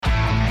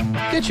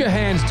Get your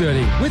hands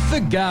dirty with the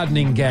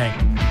Gardening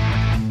Gang.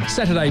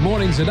 Saturday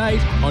mornings at 8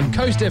 on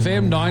Coast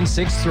FM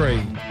 963.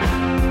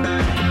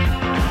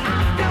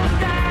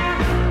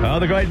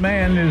 The great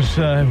man is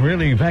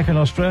really back in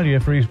Australia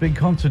for his big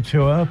concert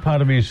tour,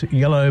 part of his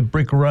Yellow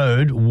Brick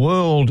Road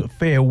World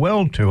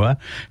Farewell Tour.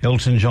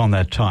 Elton John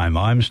that time.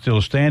 I'm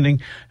Still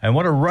Standing. And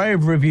what a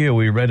rave review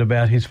we read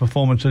about his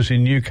performances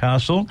in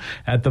Newcastle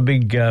at the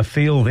big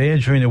field there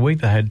during the week.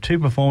 They had two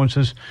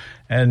performances.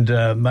 And,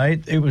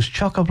 mate, it was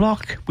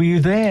chock-a-block. Were you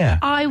there?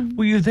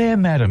 Were you there,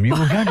 madam? You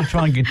were going to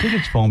try and get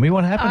tickets for me.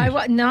 What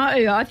happened? No,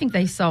 I think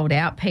they sold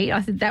out, Pete.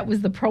 I said that was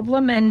the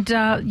problem. And,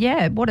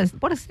 what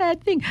a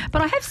sad thing.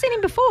 But I have seen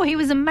him before. He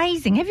was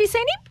amazing. Have you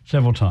seen him?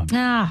 Several times.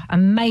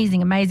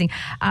 Amazing.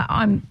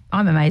 I'm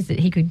amazed that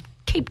he could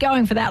keep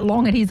going for that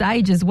long at his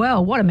age as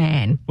well. What a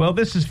man. Well,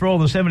 this is for all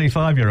the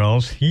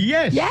 75-year-olds.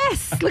 Yes!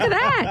 Yes, look at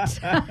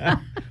that.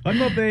 I'm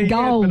not there yet,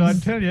 but I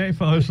tell you,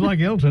 if I was like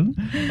Elton,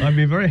 I'd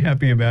be very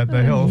happy about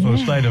the health or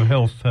state of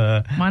health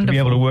to be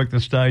able to work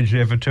the stage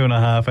there for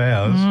 2.5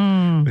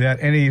 hours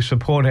without any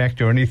support act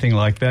or anything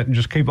like that and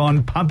just keep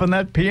on pumping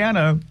that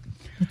piano.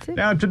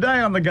 Now,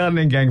 today on the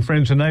Gardening Gang,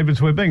 friends and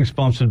neighbours, we're being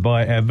sponsored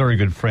by our very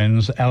good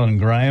friends, Alan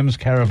Graham's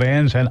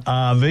Caravans and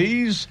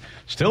RVs,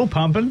 still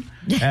pumping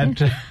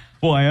at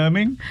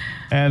Wyoming.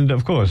 And,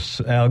 of course,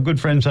 our good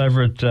friends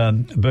over at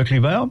Berkeley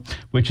Vale,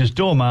 which is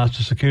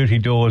Doormaster Security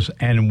Doors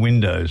and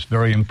Windows.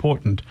 Very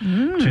important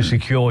to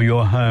secure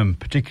your home,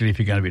 particularly if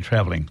you're going to be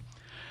travelling.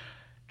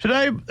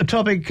 Today, the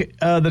topic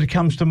that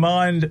comes to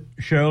mind,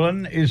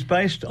 Sherlyn, is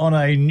based on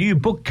a new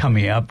book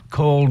coming up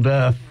called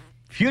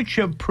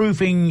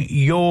Future-Proofing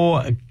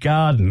Your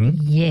Garden.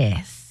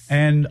 Yes.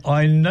 And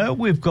I know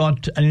we've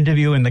got an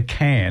interview in the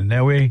can.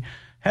 Now, we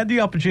had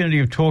the opportunity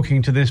of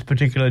talking to this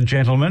particular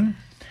gentleman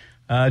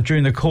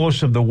during the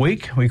course of the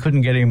week. We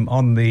couldn't get him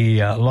on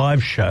the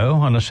live show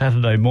on a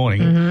Saturday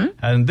morning.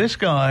 And this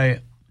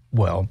guy,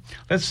 well,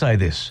 let's say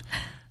this,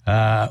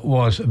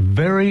 was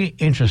very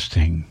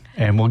interesting.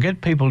 And we'll get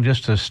people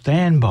just to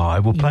stand by.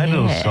 We'll play a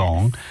little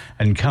song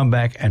and come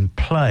back and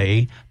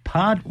play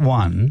part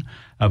one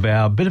of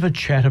our bit of a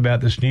chat about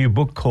this new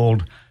book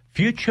called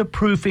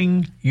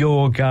Future-Proofing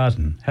Your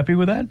Garden. Happy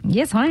with that?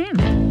 Yes, I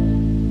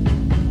am.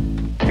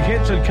 The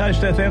kids at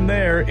Coast FM,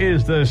 there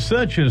is the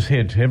Searchers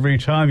hit every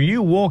time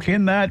you walk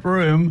in that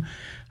room.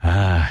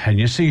 And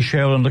you see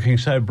Sherlyn looking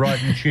so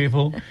bright and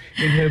cheerful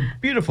in her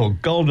beautiful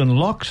golden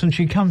locks, and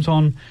she comes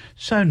on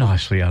so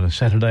nicely on a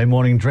Saturday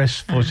morning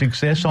dressed for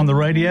success on the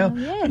radio.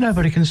 Yes.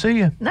 Nobody can see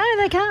you. No,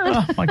 they can't.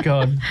 Oh, my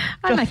God.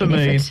 Just for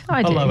me.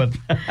 I love it.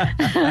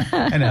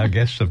 And our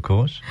guests, of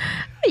course.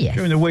 Yes.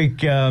 During the week,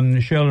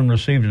 Sherlyn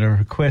received a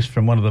request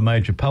from one of the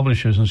major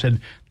publishers and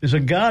said, there's a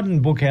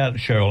garden book out,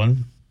 Sherlyn.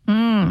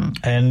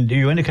 And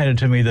you indicated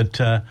to me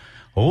that,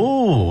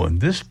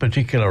 this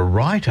particular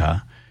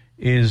writer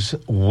is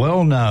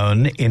well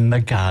known in the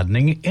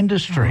gardening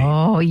industry.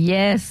 Oh,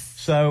 yes.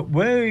 So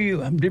we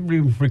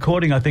did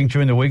recording, I think,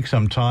 during the week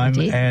sometime,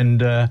 and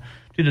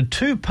did a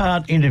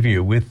 2-part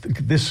interview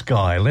with this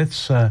guy.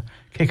 Let's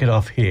kick it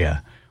off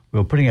here.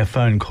 We're putting a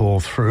phone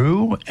call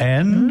through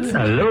and...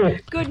 Hello.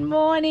 Good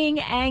morning,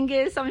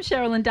 Angus. I'm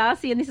Sherlyn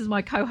Darcy, and this is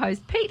my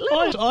co-host, Pete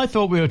Little. I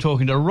thought we were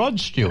talking to Rod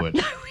Stewart.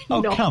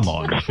 No, not. Come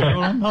on,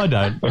 Sherlyn. I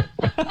don't.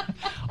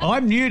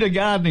 I'm new to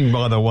gardening,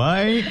 by the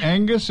way.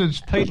 Angus,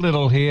 it's Pete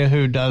Little here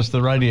who does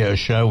the radio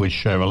show with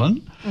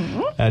Sherlyn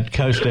at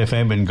Coast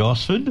FM in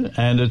Gosford,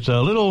 and it's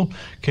a little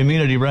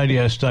community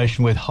radio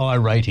station with high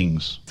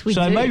ratings.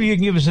 So maybe you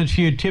can give us a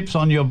few tips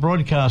on your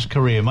broadcast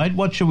career, mate.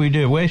 What should we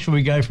do? Where should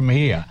we go from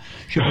here?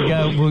 Should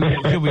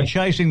we be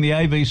chasing the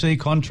ABC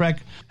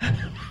contract?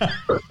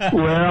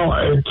 Well,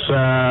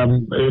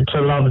 it's a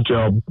love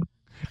job.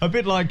 A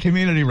bit like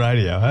community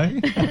radio, hey?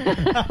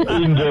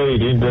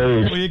 Indeed.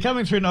 Well, you're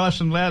coming through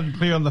nice and loud and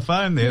clear on the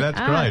phone there. That's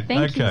great.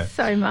 Thank you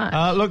so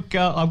much. Look,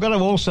 I've got to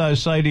also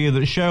say to you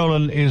that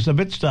Sherlyn is a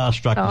bit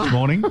starstruck this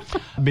morning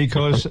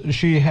because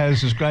she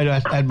has this great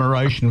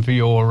admiration for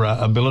your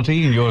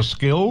ability and your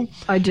skill.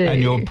 I do.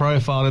 And your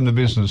profile in the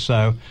business.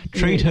 So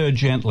treat her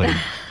gently.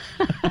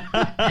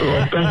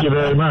 Well, thank you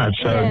very much.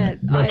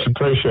 Much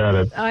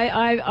appreciated.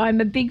 I'm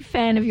a big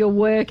fan of your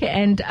work,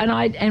 and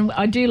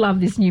I do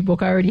love this new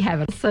book. I already have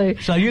it.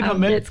 So you've not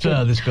met this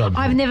guy before?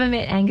 I've never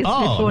met Angus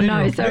before.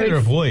 Neither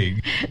have we.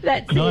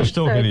 That's nice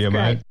talking to you,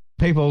 mate.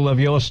 People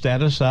of your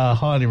status are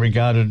highly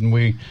regarded, and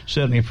we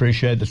certainly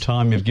appreciate the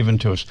time you've given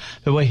to us.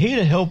 But we're here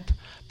to help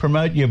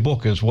promote your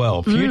book as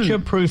well,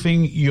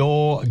 Future-Proofing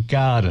Your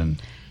Garden.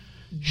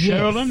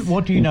 Sherlyn,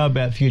 what do you know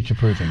about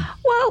future-proofing?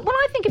 Well, when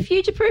I think of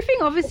future-proofing,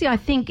 obviously I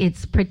think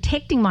it's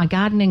protecting my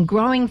garden and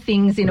growing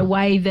things in a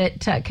way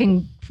that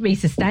can be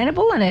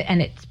sustainable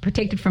and it's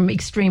protected from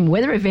extreme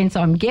weather events,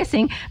 I'm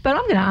guessing. But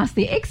I'm going to ask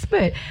the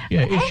expert.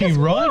 Yeah, is she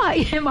right?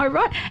 Why? Am I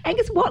right?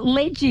 Angus, what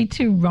led you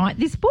to write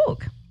this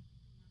book?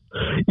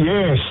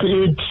 Yes,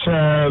 it's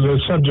the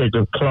subject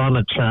of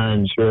climate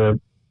change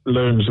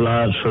looms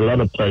large for a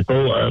lot of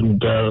people,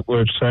 and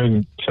we've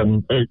seen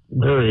some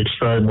very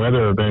extreme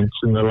weather events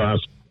in the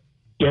last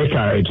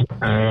decade,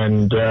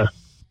 and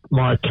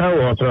my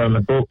co-author on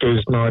the book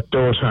is my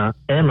daughter,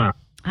 Emma.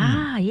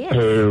 Yes.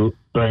 Who,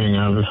 being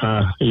of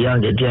a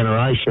younger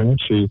generation,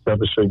 she's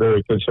obviously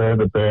very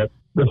concerned about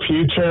the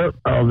future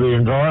of the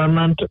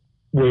environment.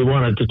 We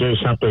wanted to do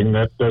something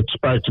that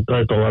spoke to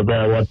people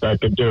about what they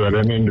could do at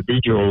an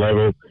individual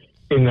level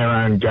in their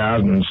own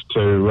gardens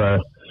to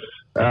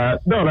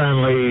not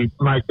only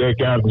make their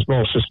gardens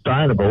more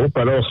sustainable,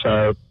 but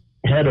also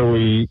how do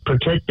we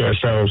protect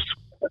ourselves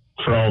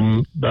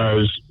from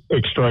those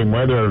extreme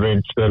weather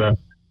events that are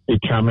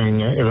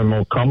becoming ever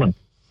more common.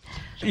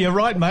 You're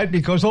right, mate,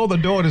 because all the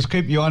daughters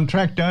keep you on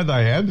track, don't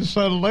they,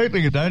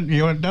 Absolutely, you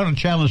don't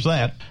challenge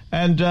that.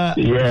 And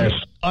yes.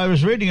 I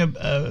was reading,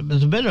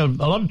 there's been a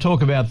lot of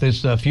talk about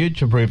this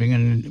future-proofing,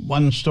 and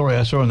one story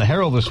I saw in the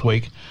Herald this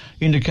week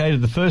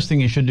indicated the first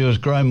thing you should do is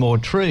grow more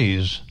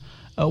trees.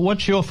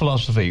 What's your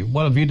philosophy?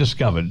 What have you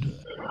discovered?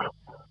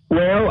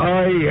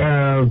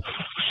 Well,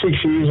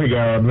 6 years ago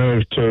I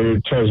moved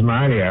to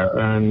Tasmania,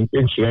 and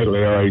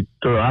incidentally I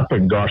grew up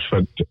in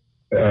Gosford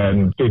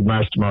and did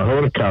most of my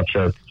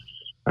horticulture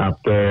up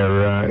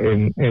there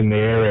in the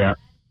area.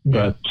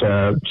 But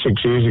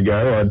 6 years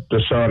ago I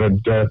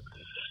decided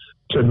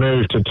to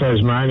move to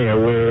Tasmania,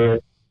 where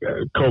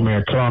call me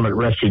a climate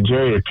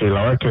refugee, if you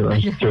like. It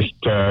was just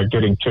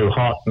getting too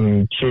hot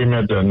and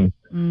humid and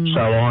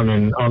so on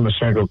the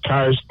Central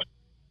Coast.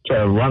 It's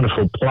a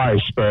wonderful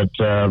place, but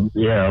I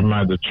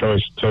made the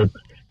choice to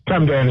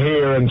come down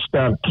here and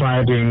start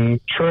planting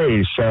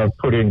trees. So I've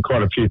put in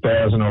quite a few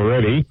thousand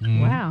already.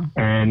 Wow.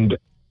 And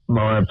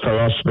my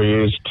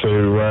philosophy is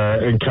to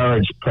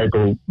encourage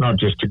people not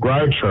just to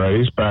grow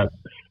trees, but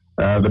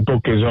the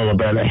book is all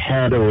about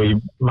how do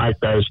we make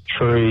those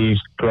trees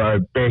grow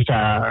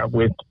better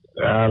with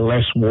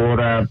less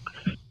water,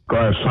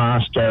 grow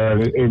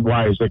faster in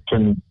ways that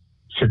can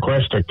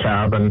sequester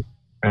carbon,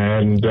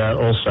 and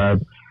also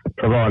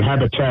provide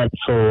habitat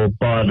for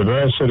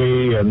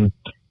biodiversity. And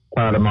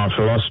part of my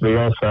philosophy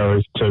also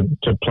is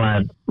to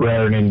plant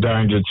rare and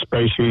endangered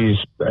species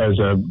as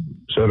a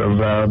sort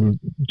of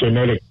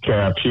genetic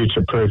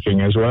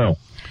future-proofing as well.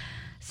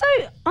 So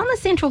on the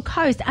Central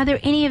Coast, are there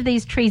any of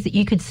these trees that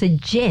you could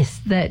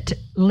suggest that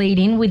lead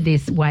in with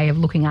this way of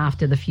looking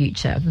after the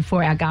future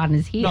for our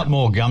gardeners here? Not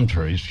more gum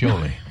trees,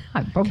 surely.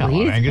 It probably Come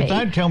on, is, Angus, Pete.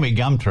 don't tell me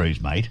gum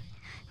trees, mate.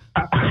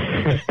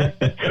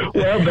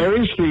 Well,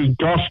 there is the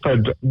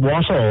Gosford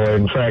wattle,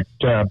 in fact,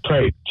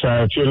 Pete.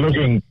 So if you're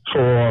looking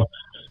for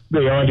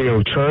the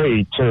ideal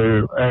tree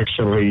to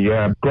actually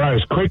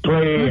grows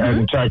quickly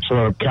and takes a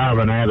lot of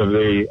carbon out of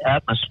the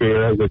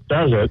atmosphere as it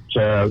does it,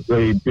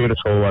 the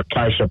beautiful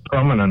Acacia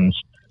prominens,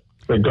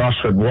 the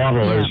Gosford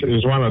wattle,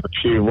 is one of the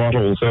few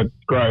wattles that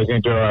grows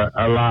into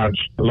a large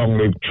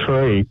long-lived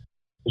tree.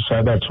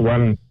 So that's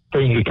one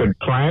thing you could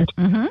plant.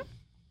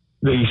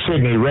 The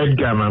Sydney red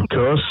gum, of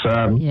course,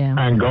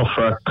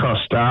 Angophora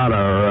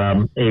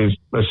costata, is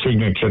a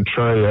signature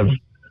tree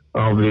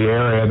of the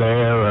area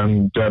there,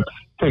 and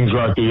things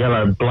like the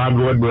yellow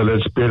bloodwood with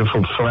its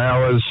beautiful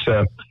flowers,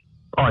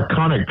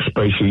 iconic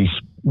species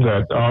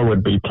that I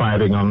would be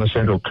planting on the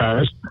Central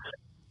Coast,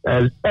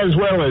 as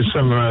well as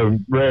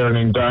some rare and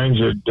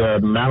endangered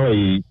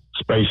mallee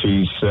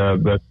species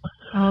that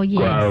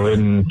grow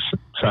in,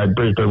 say,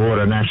 Brisbane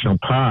Water National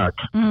Park.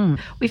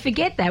 We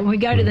forget that when we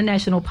go to the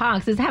national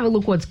parks, is have a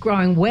look what's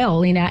growing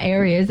well in our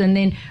areas and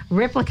then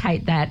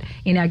replicate that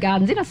in our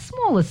gardens in a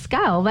smaller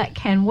scale. That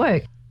can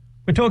work.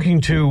 We're talking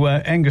to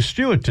Angus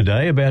Stewart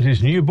today about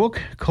his new book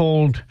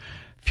called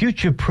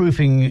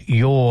Future-Proofing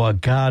Your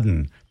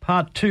Garden.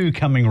 Part 2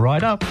 coming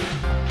right up.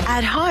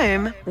 At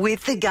home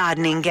with the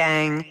Gardening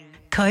Gang.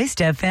 Coast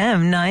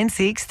FM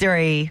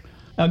 963.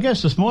 Our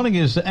guest this morning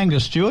is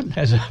Angus Stewart,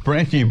 has a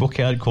brand new book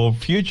out called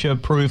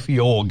Future-Proof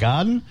Your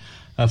Garden,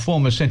 a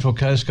former Central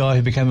Coast guy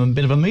who became a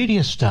bit of a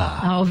media star.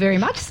 Oh, very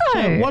much so.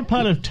 So what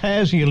part of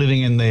Tas are you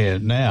living in there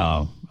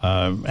now,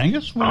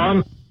 Angus?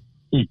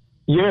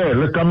 Yeah,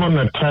 look, I'm on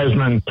the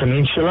Tasman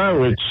Peninsula,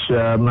 which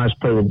most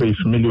people will be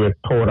familiar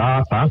with Port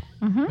Arthur.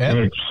 And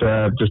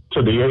it's just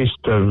to the east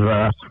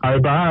of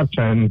Hobart,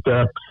 and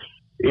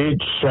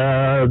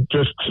it's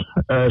just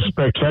a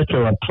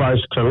spectacular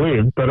place to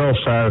live, but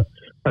also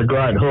a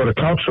great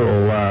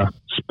horticultural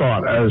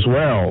spot as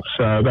well.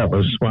 So that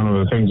was one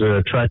of the things that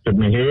attracted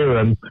me here,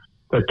 and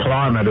the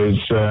climate is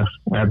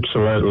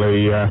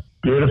absolutely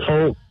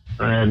beautiful.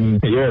 And,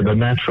 the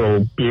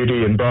natural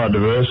beauty and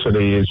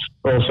biodiversity is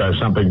also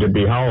something to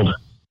behold.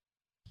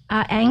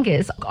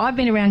 Angus, I've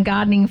been around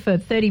gardening for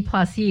 30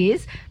 plus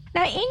years.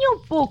 Now, in your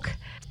book,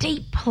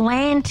 Deep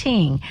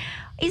Planting,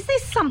 is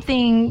this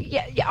something...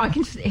 Yeah, I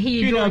can hear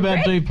you. Do you know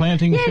about deep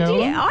planting,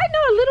 Cheryl? I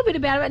know a little bit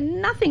about it, but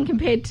nothing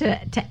compared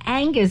to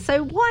Angus.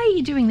 So why are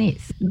you doing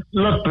this?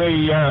 Look,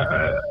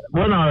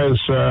 when I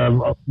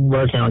was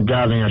working on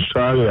Gardening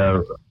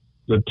Australia,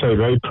 the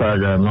TV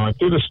program, I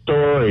did a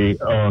story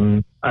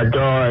on a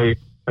guy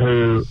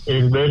who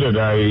invented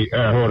a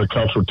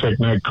horticultural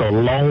technique called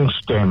long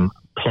stem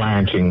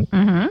planting.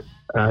 A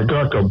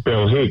guy called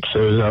Bill Hicks,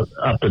 who's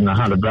up in the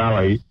Hunter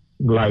Valley,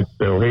 late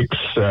Bill Hicks,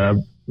 a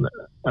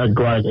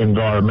great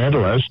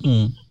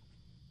environmentalist.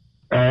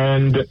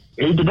 And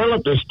he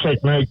developed this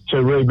technique to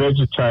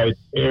revegetate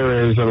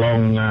areas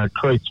along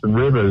creeks and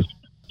rivers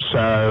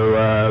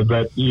so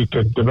that you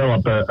could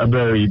develop a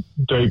very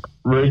deep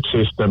root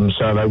system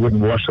so they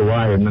wouldn't wash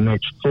away in the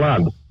next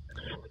flood.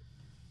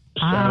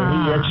 So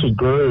he actually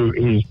grew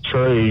his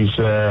trees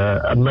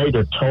a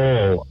metre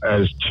tall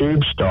as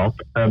tube stock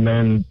and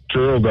then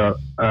drilled a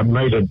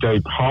metre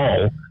deep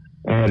hole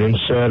and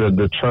inserted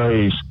the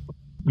trees,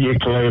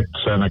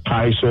 eucalypts and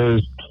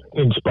acacias,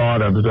 in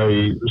spite of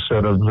the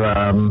sort of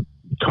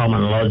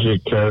common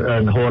logic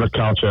in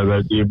horticulture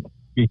that you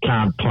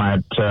can't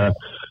plant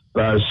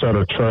those sort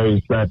of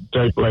trees that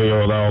deeply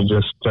or they'll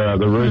just,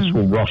 the roots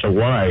will rot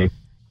away.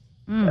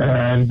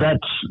 And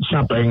that's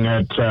something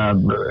that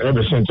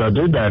ever since I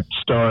did that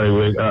story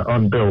with,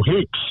 on Bill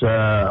Hicks,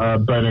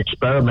 I've been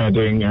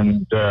experimenting,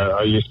 and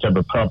I used to have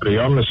a property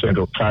on the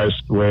Central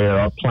Coast where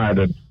I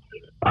planted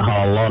a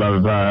whole lot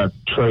of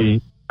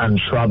tree and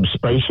shrub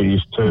species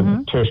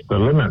to test the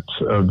limits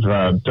of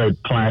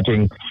deep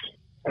planting.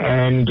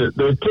 And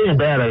the thing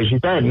about it is you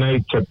don't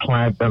need to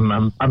plant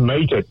them a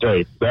metre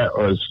deep. That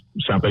was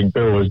something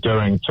Bill was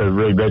doing to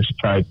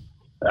revegetate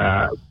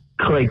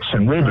creeks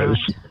and rivers.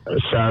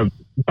 So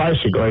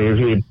basically, if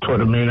you put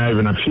them in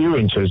even a few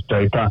inches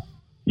deeper,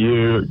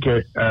 you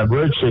get a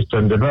root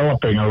system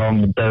developing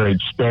along the buried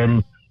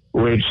stem,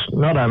 which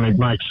not only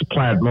makes the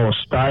plant more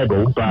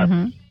stable, but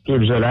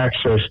gives it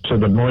access to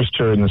the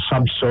moisture in the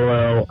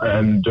subsoil,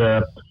 and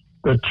the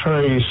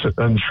trees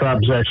and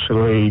shrubs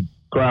actually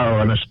grow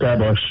and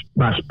establish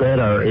much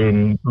better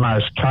in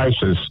most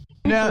cases.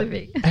 Now,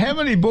 how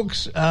many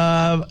books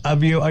are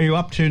you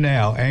up to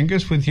now,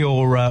 Angus, with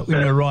your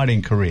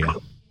writing career?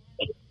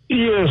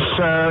 Yes,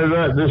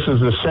 this is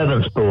the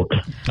 7th book.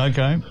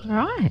 Okay.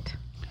 Right.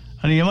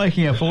 And are you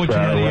making a fortune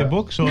out of your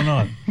books or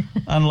not?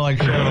 Unlike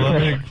Cheryl, I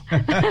think.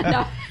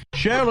 No.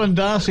 Sherilyn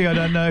Darcy, I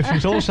don't know if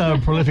she's also a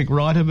prolific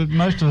writer, but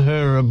most of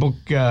her book,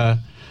 what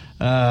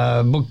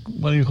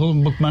do you call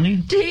them, book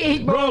money?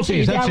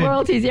 Royalties, that's it.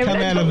 royalties. Yeah,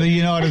 come out of the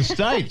United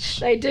States.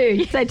 They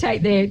do. They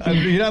take their...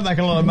 You don't make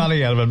a lot of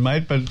money out of it,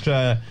 mate, but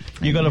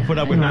you got to put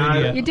up with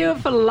media. You do it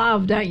for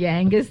love, don't you,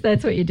 Angus?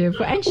 That's what you do it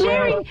for. And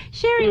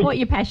sharing what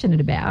you're passionate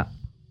about.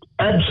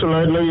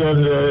 Absolutely,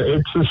 and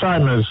it's the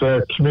same as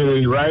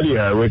community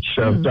radio, which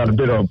I've done a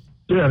bit of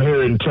down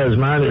here in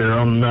Tasmania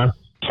on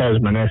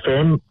Tasman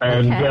FM,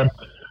 and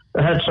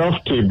hats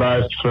off to you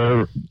both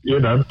for,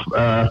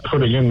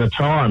 putting in the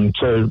time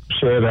to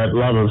share that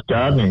love of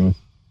gardening.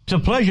 It's a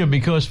pleasure,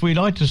 because we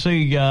like to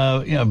see,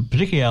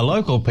 particularly our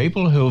local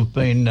people who have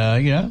been,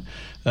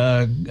 kind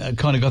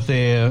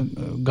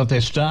of got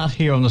their start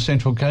here on the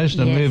Central Coast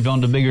and moved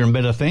on to bigger and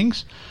better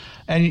things.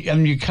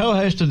 And you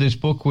co-hosted this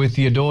book with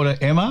your daughter,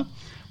 Emma.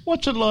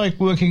 What's it like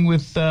working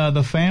with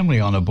the family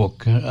on a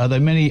book? Are there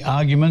many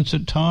arguments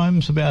at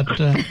times about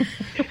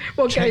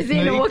what goes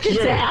in and what goes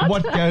out?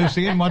 What goes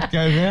in, what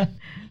goes out?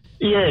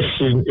 Yes,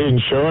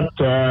 in short.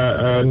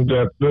 And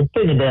the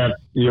thing about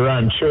your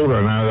own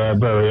children, they're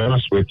very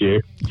honest with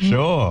you.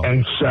 Sure.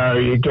 And so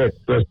you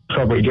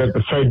probably get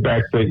the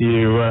feedback that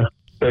you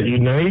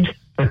need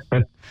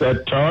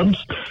at times.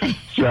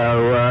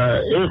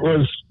 So it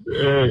was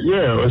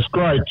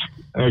great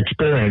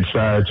experience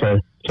to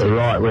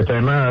write with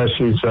Emma.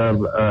 She's a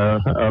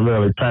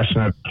really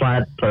passionate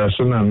plant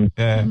person, and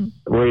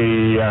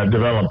we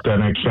developed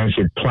an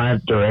extensive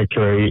plant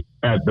directory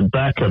at the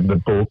back of the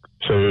book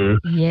to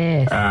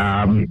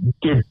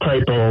give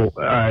people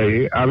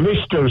a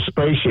list of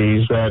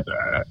species that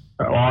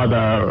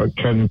either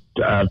can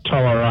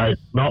tolerate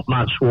not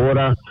much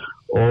water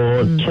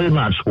or too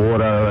much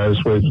water,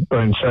 as we've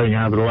been seeing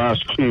over the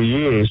last few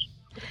years.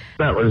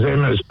 That was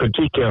Emma's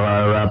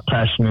particular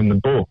passion in the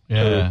book,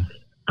 to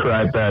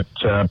create that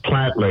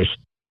plant list.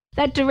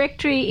 That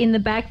directory in the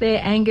back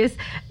there, Angus,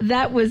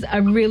 that was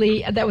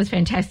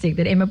fantastic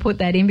that Emma put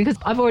that in, because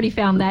I've already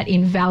found that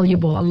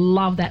invaluable. I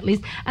love that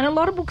list. And a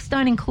lot of books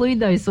don't include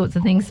those sorts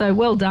of things, so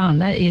well done.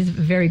 That is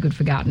very good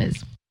for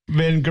gardeners.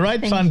 Been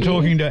great fun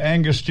talking to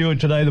Angus Stewart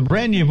today. The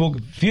brand new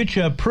book,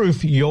 Future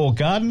Proof Your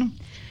Garden.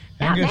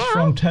 Angus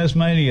from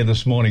Tasmania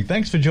this morning.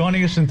 Thanks for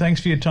joining us, and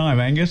thanks for your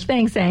time, Angus.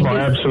 Thanks, Angus. My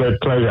absolute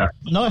pleasure.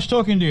 Nice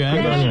talking to you,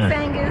 Angus. Thanks,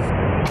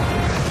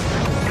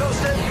 Angus.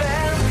 Coast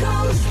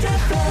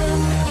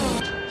FM.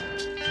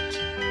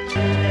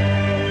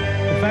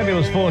 The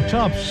fabulous Four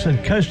Tops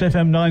at Coast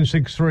FM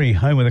 963,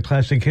 home of the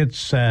classic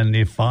hits, and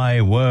If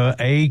I Were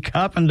a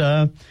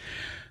Carpenter.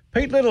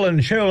 Pete Little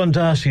and Sherilyn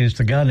Darcy is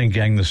the gardening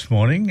gang this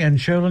morning. And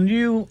Sherilyn,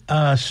 you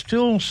are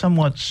still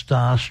somewhat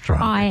starstruck.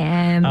 I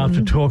am.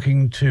 After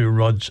talking to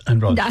Rod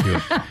Stewart.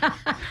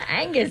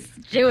 Angus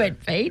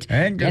Stewart, Pete.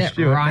 Angus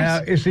Stewart. Right.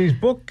 Now, is his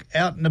book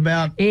out and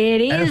about?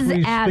 It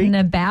is out and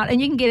about, and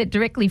you can get it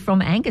directly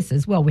from Angus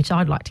as well, which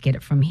I'd like to get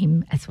it from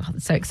him as well.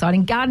 It's so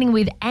exciting.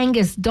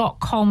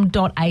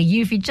 Gardeningwithangus.com.au.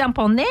 If you jump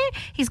on there,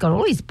 he's got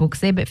all his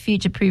books there, but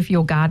Future Proof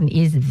Your Garden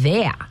is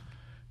there.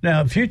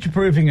 Now,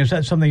 future-proofing, is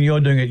that something you're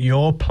doing at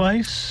your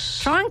place?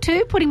 Trying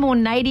to, putting more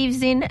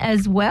natives in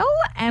as well,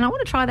 and I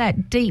want to try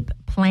that deep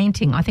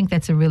planting. I think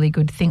that's a really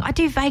good thing. I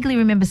do vaguely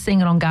remember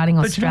seeing it on Gardening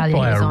Australia.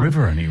 But you're not by a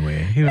river anywhere.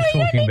 He was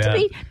talking about...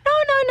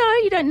 No,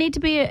 you don't need to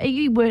be...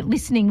 You weren't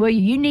listening, were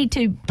you? You need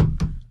to...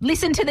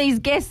 listen to these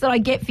guests that I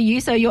get for you,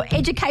 so your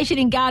education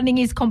in gardening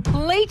is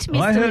complete, Mr.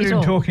 I heard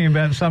him talking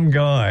about some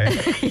guy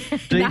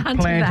deep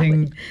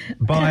planting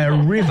by a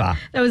river.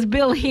 That was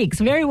Bill Hicks,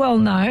 very well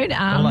known.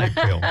 The late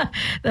Bill.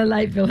 The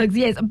late Bill Hicks,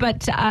 yes.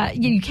 But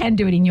you can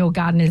do it in your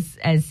garden,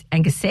 as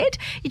Angus said.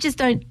 You just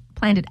don't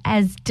plant it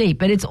as deep.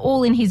 But it's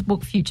all in his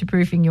book,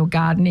 Future-Proofing Your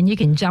Garden, and you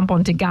can jump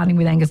onto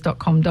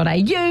gardeningwithangus.com.au.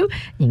 You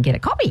can get a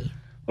copy.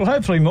 Well,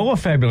 hopefully more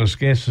fabulous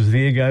guests as the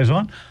year goes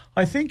on.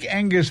 I think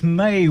Angus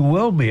may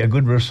well be a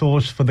good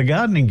resource for the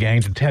gardening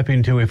gang to tap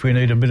into if we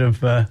need a bit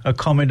of a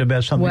comment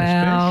about something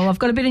special. Well, I've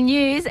got a bit of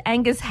news.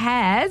 Angus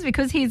has,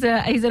 because he's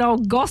an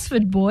old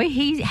Gosford boy,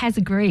 he has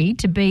agreed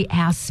to be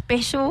our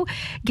special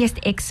guest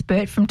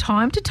expert from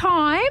time to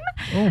time.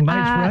 Oh,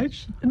 mates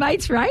rates?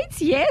 Mates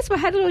rates, yes. We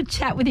had a little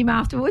chat with him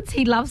afterwards.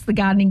 He loves the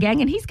gardening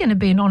gang, and he's going to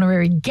be an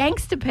honorary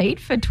gangster, Pete,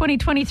 for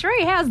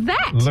 2023. How's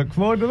that? Look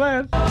forward to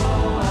that.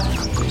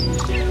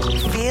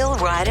 Feel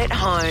right at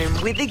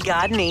home with the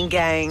Gardening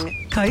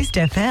Gang. Coast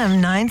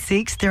FM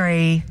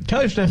 963.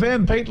 Coast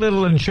FM, Pete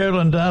Little and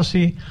Sherilyn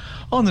Darcy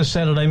on this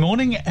Saturday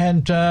morning,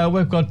 and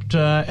we've got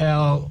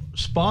our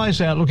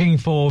spies out looking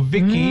for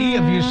Vicky.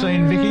 Have you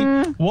seen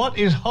Vicky? What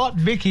is hot,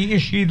 Vicky?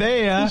 Is she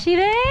there? Is she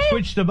there?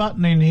 Switch the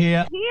button in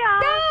here.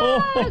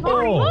 Good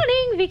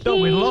morning, Vicky.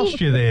 Thought we lost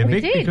you there,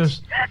 Vic,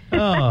 because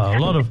a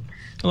lot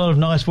of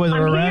nice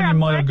weather around. You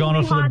might have gone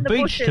off to the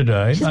beach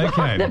today.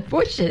 Okay. The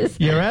bushes.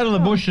 You're out of the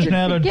bushes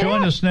now to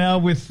join us now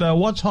with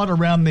what's hot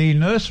around the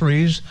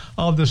nurseries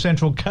of the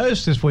Central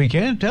Coast this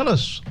weekend. Tell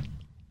us.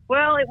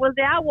 Well, it was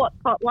our what's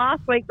hot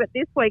last week, but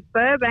this week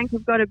Burbank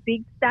have got a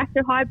big stash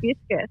of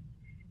hibiscus.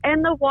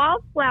 And the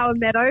Wildflower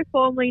Meadow,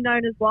 formerly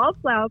known as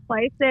Wildflower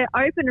Place, they're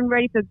open and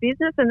ready for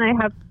business, and they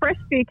have fresh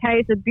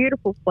bouquets of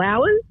beautiful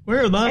flowers.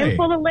 Where are they? And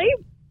for the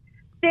leaves,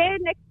 they're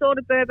next door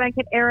to Burbank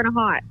at Erina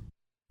Heights.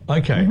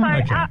 Okay. So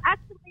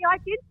actually, I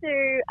did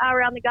do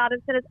around the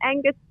garden centres.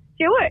 Angus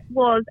Stewart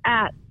was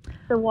at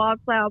the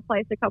Wildflower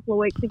Place a couple of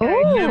weeks ago.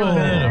 Ooh. Never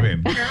heard of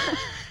him.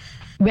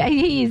 Well,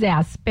 he is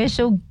our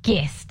special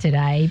guest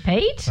today,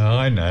 Pete. Oh,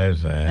 I know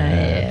that.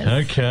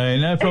 Yes. Okay,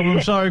 no problem.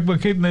 Sorry, we'll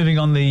keep moving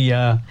on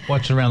the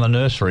what's around the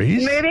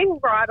nurseries. Moving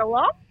right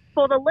along.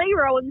 For the Lee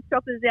Rowan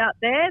shoppers out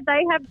there,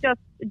 they have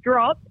just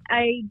dropped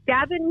a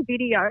Gavin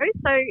video.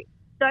 So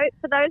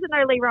for those that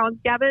know Lee Rowan,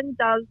 Gavin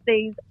does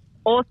these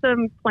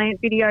awesome plant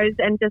videos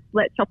and just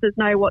let shoppers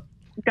know what's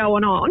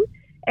going on.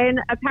 And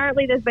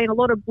apparently there's been a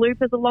lot of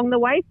bloopers along the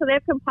way, so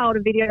they've compiled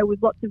a video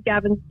with lots of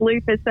Gavin's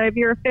bloopers. So if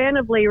you're a fan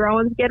of Lee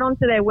Rowan's, get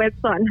onto their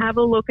website and have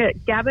a look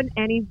at Gavin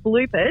and his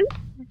bloopers.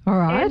 All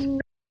right.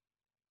 And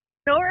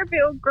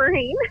Noraville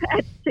Green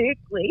at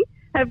Stukely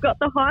have got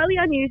the highly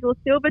unusual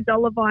silver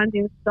dollar vines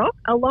in stock,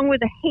 along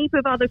with a heap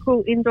of other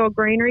cool indoor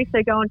greenery,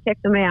 so go and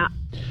check them out.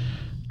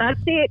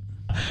 That's it.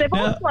 They've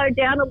all slowed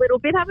down a little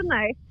bit, haven't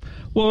they?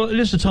 Well, it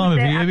is the time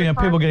of year,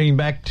 people getting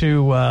back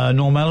to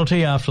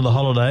normality after the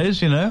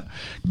holidays, a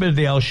bit of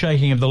the old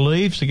shaking of the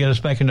leaves to get us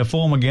back into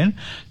form again.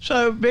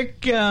 So,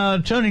 Vic,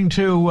 turning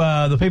to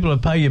the people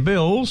that pay your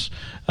bills,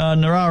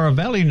 Narara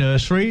Valley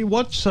Nursery,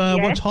 what's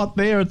hot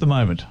there at the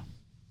moment?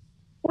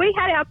 We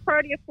had our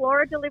Protea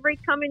Flora delivery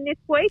come in this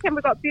week, and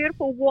we've got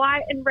beautiful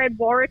white and red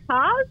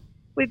waratahs.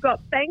 We've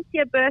got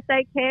Banksia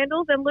birthday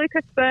candles and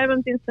Lucas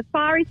Spermums in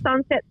Safari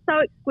Sunset, So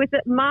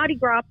Exquisite, Mardi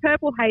Gras,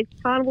 Purple Haze,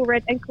 Carnival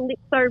Red and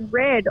Calypso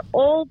Red,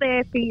 all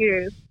there for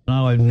you.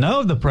 Now, I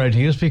know the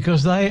Proteas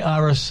because they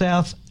are a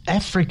South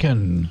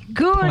African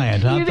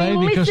plant, aren't they?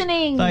 Because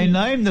listening. They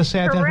named the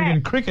South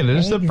African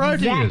cricketers the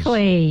Proteas.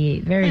 Exactly.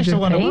 Very good, I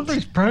wonder Pete. what are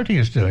these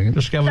Proteas doing? I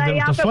discovered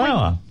that was the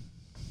flower.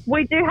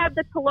 We do have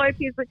the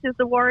Calopias, which is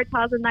the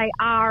waratahs, and they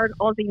are an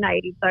Aussie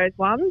native, those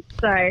ones.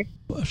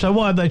 So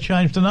why have they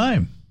changed the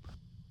name?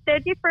 They're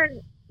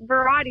different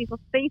varieties or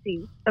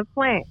species of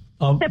plants.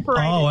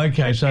 Separated. Oh,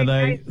 okay. So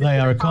they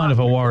are a kind of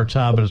a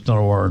waratah, but it's not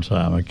a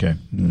waratah. Okay.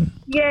 Mm.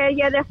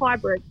 Yeah, they're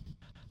hybrids.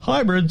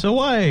 Hybrids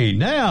away.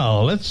 Now,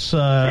 let's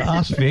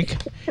ask Vic,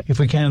 if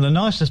we can, in the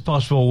nicest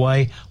possible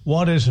way,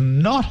 what is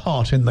not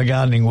hot in the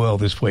gardening world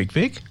this week,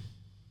 Vic?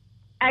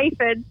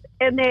 Aphids,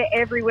 and they're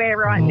everywhere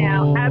right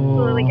now.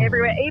 Absolutely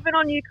everywhere. Even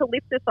on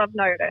eucalyptus, I've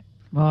noticed.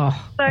 So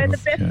the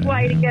best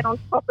way to get on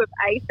top of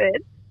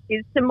aphids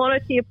is to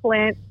monitor your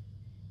plants.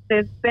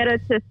 It's better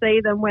to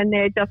see them when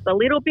they're just a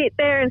little bit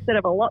there instead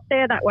of a lot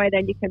there. That way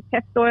then you can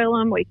pest oil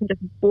them or you can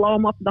just blow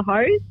them off the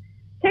hose.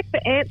 Check for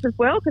ants as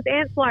well, because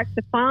ants like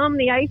to farm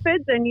the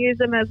aphids and use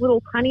them as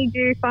little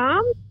honeydew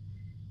farms.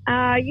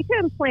 You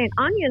can plant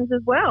onions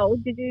as well.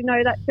 Did you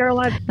know that,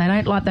 Caroline? They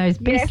don't like those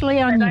beastly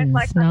onions.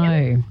 Like no.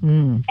 Onions.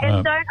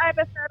 And don't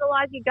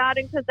over-fertilise your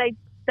garden, because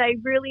they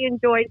really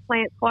enjoy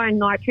plants high in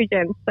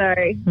nitrogen. So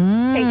keep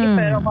your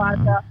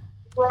fertiliser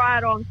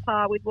right on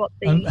par with what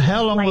the... And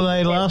how long will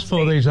they last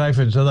for, these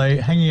aphids? Are they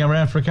hanging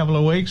around for a couple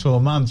of weeks or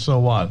months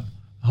or what?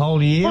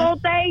 Whole year? Well,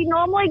 they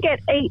normally get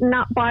eaten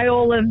up by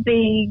all of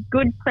the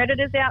good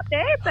predators out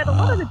there, but a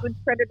lot of the good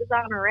predators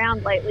aren't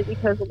around lately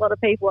because a lot of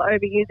people are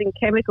overusing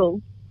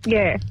chemicals.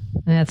 Yeah.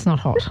 That's not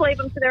hot. Just leave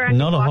them to their own.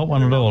 Not a hot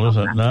one at all, is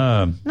it?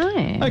 No.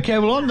 No. Okay,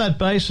 well, on that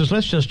basis,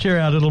 let's just cheer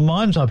our little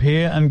minds up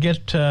here and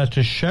get to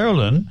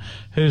Sherilyn,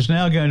 who's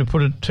now going to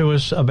put it to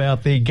us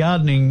about the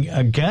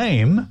gardening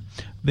game,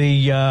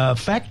 the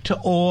fact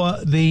or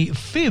the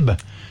fib.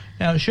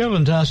 Now,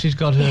 Sherilyn Darcy's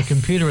got her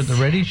computer at the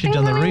ready. She's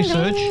done the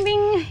research. Ding,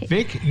 ding.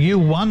 Vic, you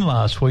won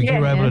last week. You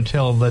were able to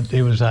tell that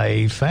it was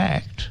a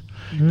fact.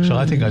 So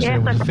I think I said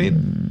it was a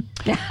fib.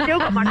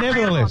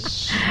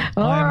 Nevertheless,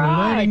 I'm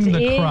learning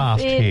the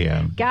craft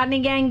here.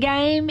 Gardening Gang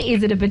game.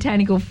 Is it a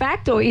botanical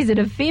fact or is it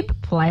a fib?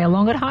 Play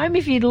along at home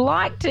if you'd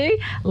like to.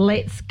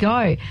 Let's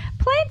go.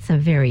 Plants are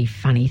very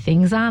funny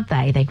things, aren't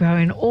they? They grow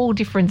in all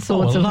different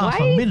sorts of ways. Laugh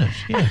a minute,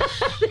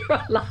 yes.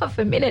 Laugh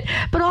a minute.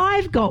 But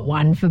I've got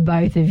one for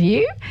both of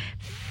you.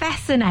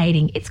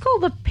 Fascinating. It's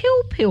called the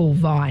pill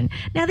vine.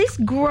 Now, this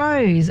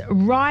grows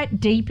right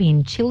deep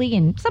in Chile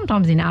and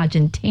sometimes in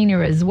Argentina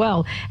as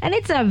well. And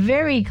it's a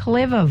very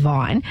clever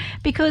vine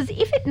because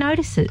if it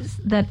notices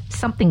that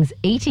something's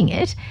eating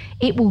it,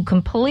 it will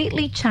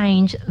completely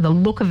change the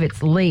look of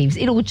its leaves.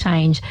 It'll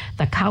change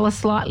the colour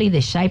slightly,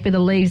 the shape of the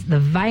leaves, the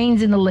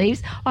veins in the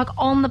leaves, like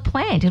on the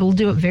plant. It'll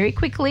do it very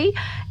quickly,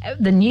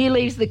 the new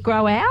leaves that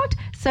grow out,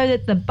 so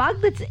that the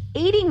bug that's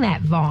eating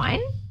that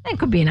vine, it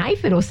could be an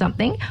aphid or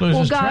something,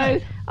 will go, I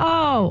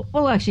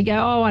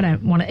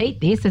don't want to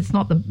eat this. It's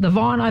not the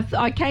vine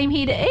I came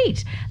here to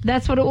eat.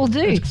 That's what it will do.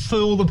 It's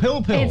fool the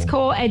pill.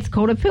 It's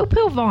called a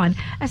pill vine.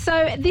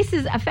 So this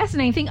is a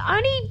fascinating thing,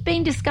 only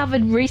been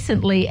discovered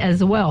recently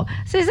as well.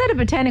 So is that a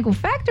botanical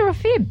fact or a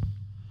fib?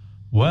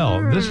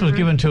 Well, this was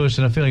given to us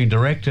in a fairly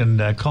direct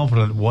and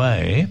confident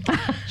way.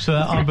 So,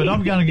 but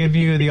I'm going to give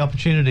you the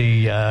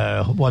opportunity,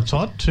 What's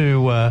Hot,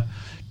 to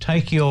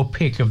take your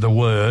pick of the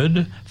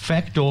word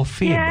fact or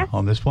fib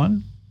on this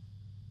one.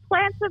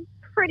 Plants are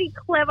pretty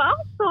clever,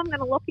 so I'm going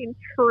to lock in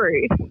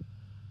true.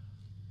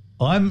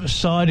 I'm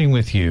siding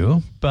with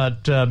you,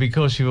 but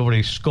because you've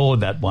already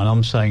scored that one,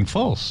 I'm saying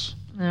false.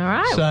 All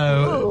right.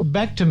 So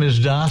back to Ms.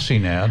 Darcy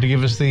now to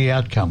give us the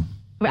outcome.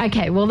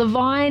 Okay, well, the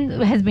vine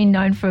has been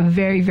known for a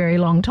very, very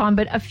long time,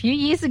 but a few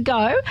years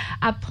ago,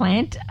 a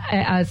plant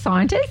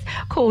scientist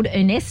called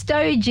Ernesto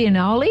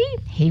Giannoli,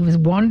 he was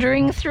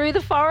wandering through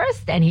the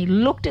forest and he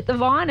looked at the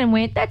vine and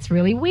went, that's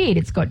really weird.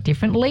 It's got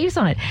different leaves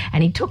on it.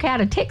 And he took out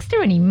a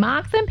texter and he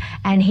marked them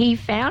and he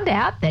found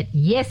out that,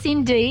 yes,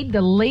 indeed,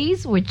 the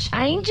leaves were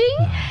changing.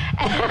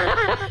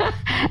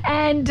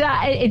 And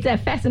it's a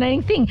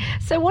fascinating thing.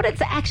 So what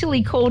it's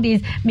actually called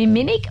is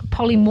mimic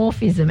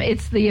polymorphism.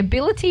 It's the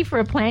ability for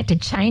a plant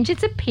to change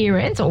its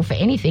appearance, or for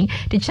anything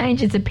to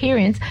change its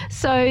appearance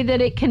so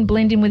that it can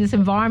blend in with its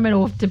environment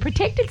or to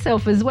protect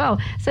itself as well.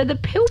 So the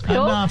pill.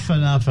 Enough.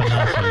 The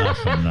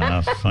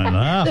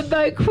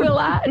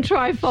Boquilla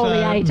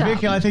trifoliator. So,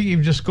 Vicky, I think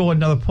you've just scored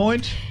another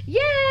point. Yeah.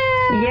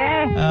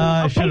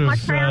 I should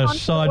have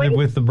sided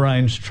with the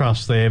Brains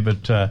Trust there,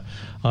 but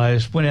I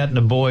went out in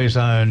a boy's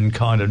own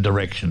kind of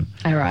direction.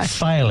 All right.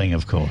 Failing,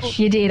 of course.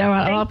 You did. All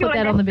right. I'll put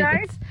that on the bit.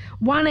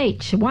 One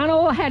each. One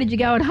all. How did you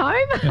go at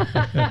home?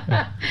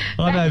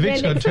 I know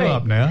Vic's got two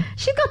up now.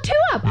 She's got two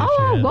up.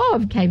 Yes,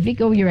 okay, Vic,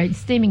 you're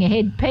steaming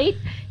ahead. Pete,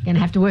 going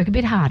to have to work a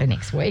bit harder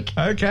next week.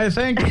 Okay,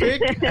 thanks,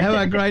 Vic. Have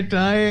a great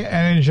day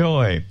and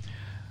enjoy.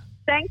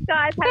 Thanks,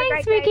 guys. Have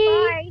Thanks, a great Vicky.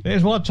 day. Bye.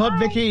 There's What's Hot,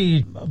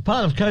 Vicky,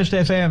 part of Coast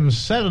FM's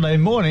Saturday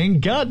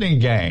morning Gardening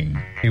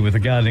Gang. Here with the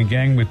Gardening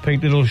Gang with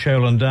Pete Little,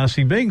 Sherilyn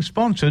Darcy, being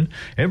sponsored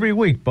every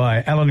week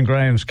by Alan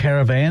Graham's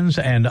Caravans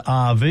and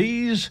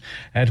RVs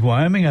at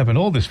Wyoming, open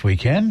all this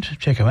weekend.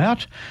 Check them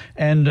out.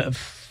 And the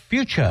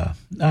future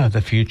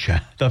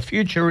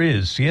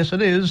is, yes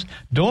it is,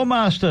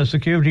 Doormaster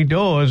Security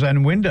Doors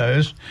and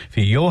Windows for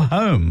your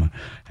home.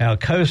 Our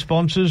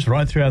co-sponsors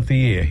right throughout the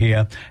year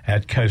here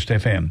at Coast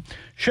FM.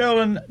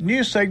 Sherilyn,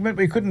 new segment.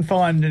 We couldn't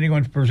find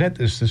anyone to present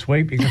this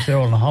week because they're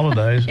on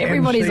holidays.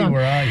 Everybody's MC, on.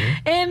 Where are you?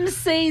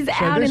 MC's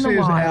out in the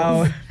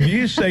wild. This is our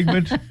new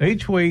segment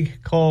each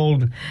week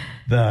called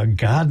The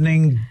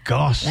Gardening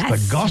Goss.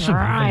 That's the gossip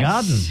right.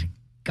 of the garden.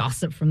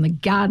 Gossip from the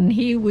garden.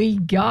 Here we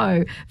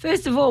go.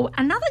 First of all,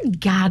 another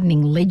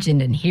gardening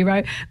legend and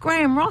hero,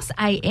 Graham Ross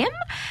AM.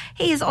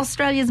 He is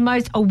Australia's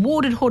most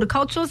awarded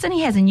horticulturalist and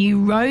he has a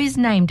new rose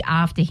named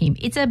after him.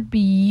 It's a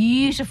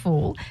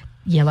beautiful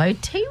yellow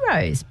tea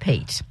rose,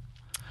 Pete.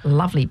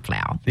 Lovely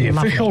flower. The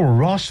official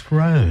Ross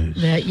rose.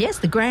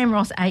 The Graham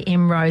Ross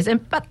AM rose.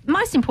 But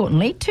most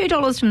importantly,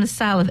 $2 from the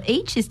sale of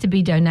each is to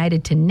be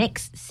donated to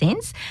Next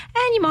Sense.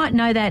 And you might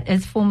know that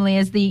as formerly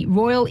as the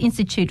Royal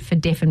Institute for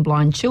Deaf and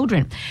Blind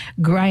Children.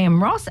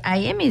 Graham Ross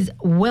AM is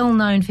well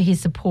known for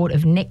his support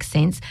of Next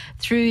Sense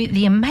through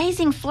the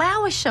amazing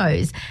flower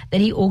shows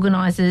that he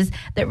organises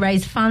that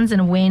raise funds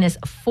and awareness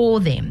for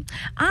them.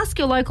 Ask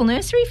your local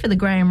nursery for the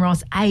Graham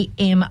Ross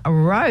AM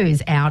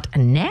rose out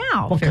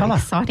now. What colour?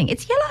 Exciting.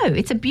 It's yellow yellow.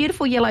 It's a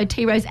beautiful yellow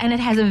tea rose, and it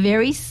has a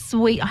very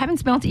sweet, I haven't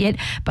smelt it yet,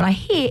 but I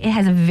hear it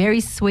has a very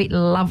sweet,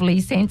 lovely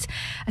scent,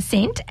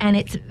 and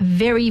it's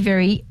very,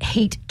 very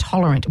heat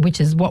tolerant,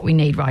 which is what we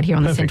need right here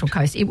on the Central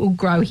Coast. It will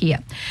grow here.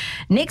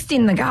 Next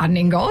in the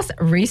gardening goss,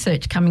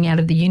 research coming out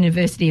of the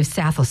University of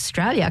South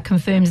Australia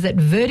confirms that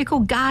vertical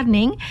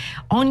gardening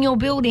on your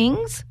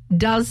buildings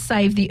does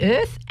save the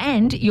earth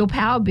and your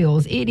power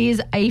bills. It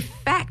is a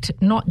fact,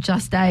 not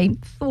just a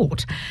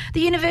thought. The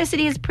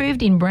university has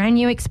proved in brand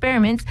new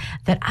experiments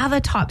that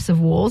other types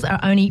of walls are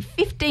only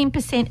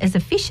 15% as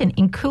efficient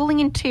in cooling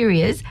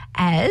interiors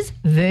as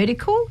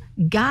vertical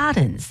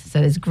gardens. So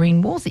there's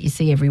green walls that you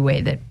see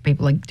everywhere that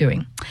people are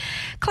doing.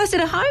 Closer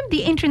to home,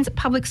 the Entrance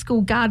Public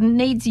School Garden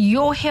needs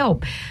your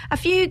help. A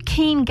few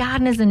keen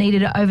gardeners are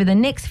needed over the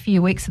next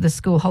few weeks of the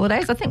school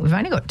holidays. I think we've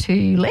only got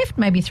 2 left,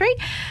 maybe 3.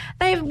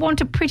 They want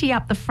to pretty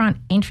up the front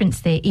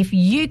entrance there. If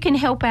you can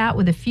help out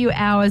with a few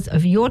hours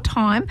of your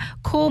time,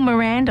 call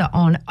Miranda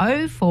on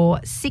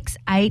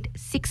 0468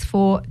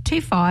 64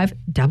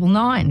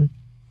 2599.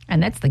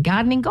 And that's the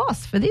gardening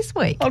goss for this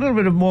week. A little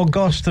bit of more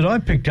goss that I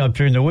picked up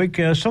during the week.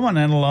 Someone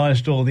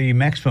analysed all the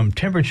maximum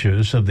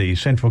temperatures of the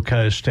Central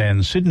Coast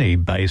and Sydney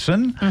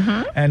Basin.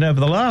 Mm-hmm. And over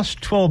the last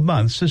 12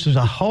 months, this is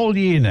a whole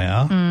year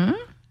now,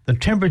 the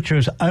temperature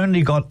has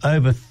only got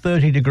over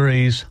 30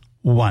 degrees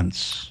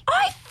once.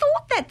 I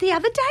thought that the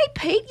other day,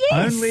 Pete,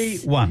 yes. Only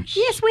once.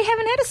 Yes, we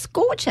haven't had a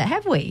scorcher,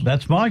 have we?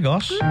 That's my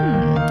goss.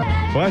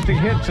 Plastic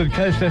Hits at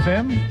Coast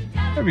FM.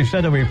 Every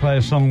Saturday we play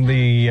a song,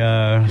 the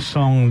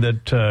song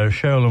that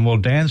Sherilyn will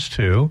dance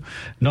to,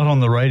 not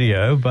on the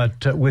radio,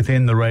 but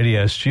within the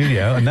radio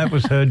studio, and that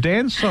was her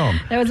dance song.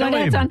 That was my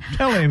dance song.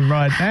 Tell him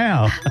right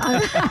now.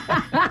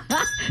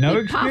 No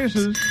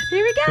excuses.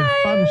 Here we go. It's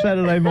a fun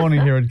Saturday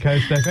morning here at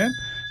Coast FM.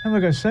 And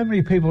we've got so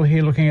many people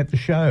here looking at the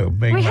show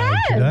being made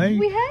today.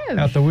 We have.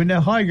 Out the window.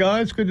 Hi,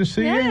 guys. Good to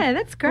see you. Yeah,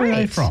 that's great. Where are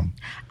they from?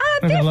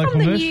 They're local from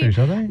the nurseries,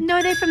 are they?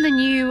 No, they're from the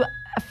new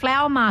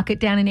flower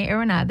market down in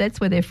Erina. That's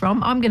where they're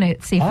from. I'm going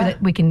to see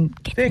if we can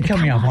get them. They're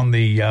coming up on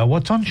the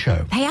What's On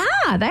show. They are.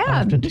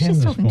 After 10 She's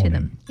this talking morning. to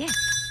them. Yes.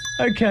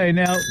 Okay,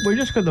 now, we've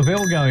just got the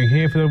bell going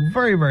here for the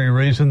very, very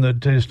reason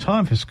that it's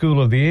time for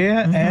School of the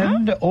Air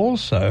and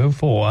also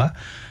for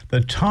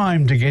the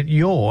time to get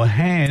your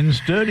hands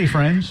dirty,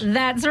 friends.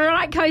 That's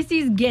right,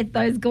 Coasties. Get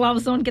those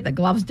gloves on, get the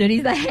gloves dirty,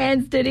 the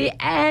hands dirty,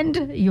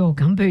 and your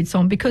gumboots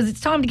on, because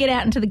it's time to get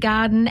out into the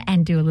garden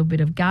and do a little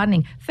bit of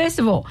gardening. First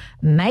of all,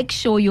 make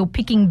sure you're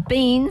picking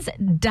beans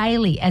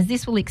daily, as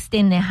this will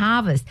extend their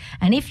harvest.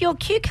 And if your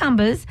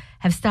cucumbers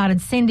have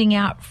started sending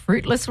out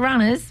fruitless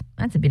runners,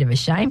 that's a bit of a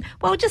shame,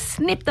 well, just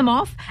snip them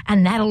off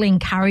and that'll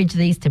encourage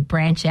these to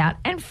branch out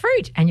and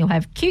fruit, and you'll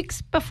have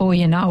cukes before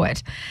you know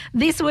it.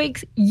 This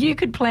week, you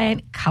could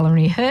plant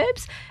culinary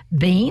herbs,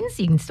 beans,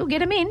 you can still get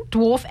them in,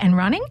 dwarf and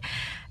running,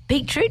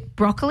 beetroot,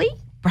 broccoli,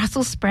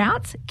 Brussels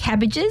sprouts,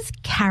 cabbages,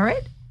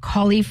 carrot,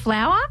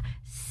 cauliflower,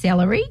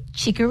 celery,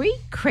 chicory,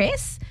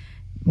 cress,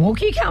 more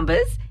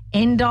cucumbers,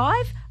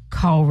 endive,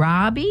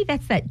 kohlrabi,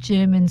 that's that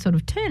German sort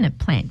of turnip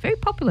plant, very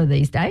popular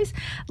these days,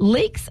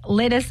 leeks,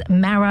 lettuce,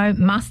 marrow,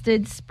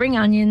 mustard, spring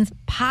onions,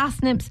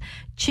 parsnips,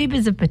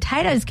 tubers of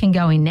potatoes can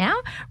go in now,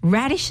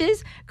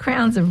 radishes,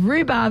 crowns of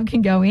rhubarb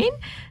can go in,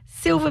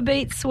 silver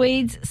beets,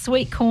 Swedes,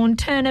 sweet corn,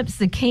 turnips,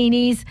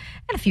 zucchinis,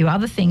 and a few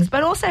other things.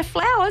 But also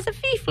flowers, a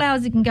few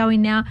flowers that can go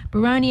in now.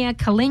 Boronia,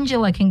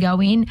 calendula can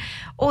go in.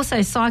 Also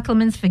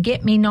cyclamens,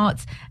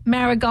 forget-me-nots,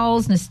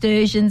 marigolds,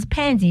 nasturtiums,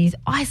 pansies,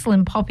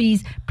 Iceland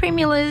poppies,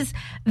 primulas,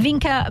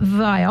 vinca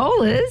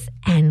violas,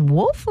 and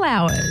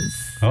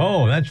wallflowers.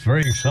 Oh, that's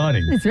very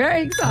exciting. It's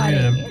very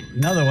exciting. Yeah,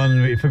 another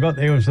one we forgot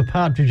there was the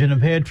partridge in a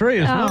pear tree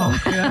as well.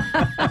 Yeah.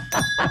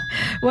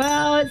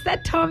 Well, it's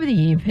that time of the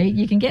year, Pete.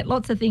 You can get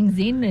lots of things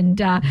in, and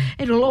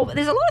there's a lot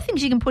of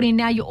things you can put in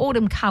now, your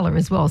autumn colour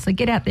as well. So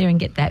get out there and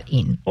get that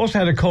in. Also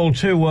had a call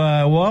too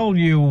while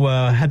you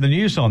had the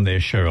news on there,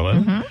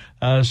 Sherilyn.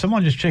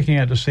 Someone just checking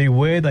out to see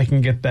where they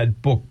can get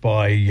that book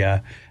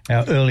by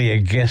our earlier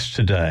guest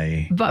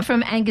today. But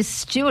from Angus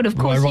Stewart, of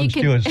course. Rod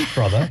Stewart's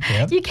brother.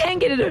 Yep. You can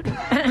get it.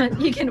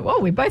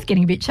 We're both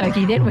getting a bit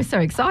choky then. We're so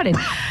excited.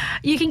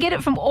 You can get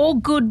it from all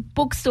good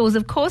bookstores,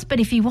 of course, but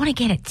if you want to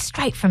get it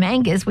straight from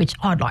Angus, which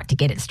I'd like to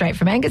get it straight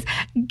from Angus,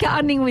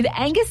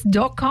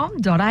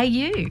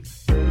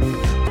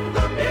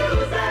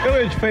 gardeningwithangus.com.au.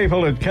 Village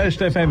people at Coast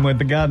FM with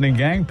the Gardening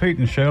Gang. Pete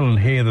and Sherilyn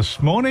here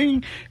this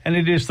morning, and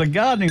it is the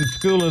Gardening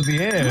School of the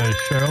Air,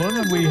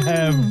 Sherilyn. And we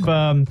have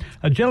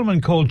a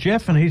gentleman called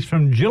Jeff, and he's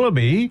from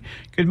Jillaby.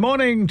 Good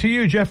morning to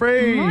you,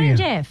 Jeffrey. Good morning,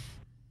 Jeff.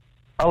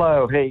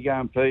 Hello, how you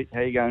going, Pete? How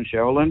you going,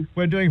 Sherilyn?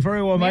 We're doing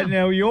very well, mate.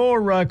 Now,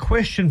 your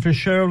question for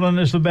Sherilyn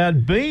is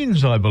about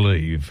beans, I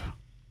believe.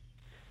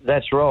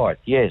 That's right,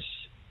 yes.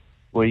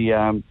 We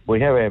have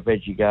our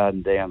veggie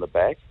garden down the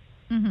back,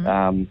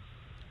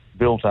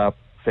 built up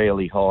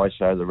fairly high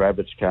so the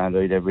rabbits can't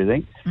eat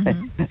everything,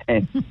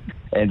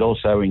 and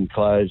also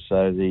enclosed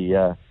so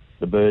the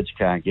birds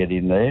can't get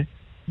in there.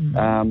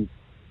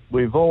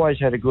 We've always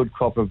had a good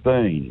crop of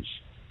beans,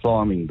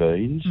 climbing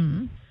beans.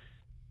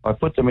 I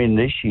put them in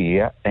this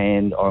year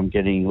and I'm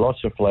getting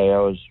lots of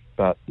flowers,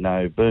 but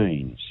no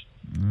beans.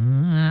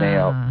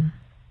 Now,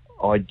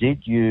 I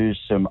did use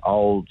some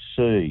old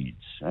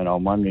seeds, and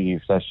I'm wondering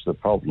if that's the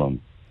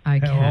problem.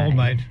 Okay. How old,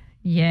 mate?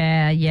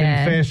 Yeah.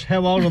 Confess,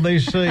 how old are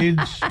these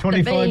seeds?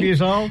 25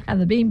 years old?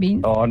 And the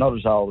beans. Oh, not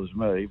as old as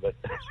me, but...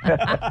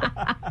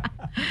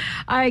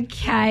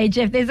 Okay,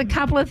 Jeff, there's a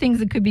couple of things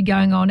that could be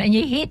going on, and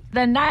you hit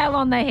the nail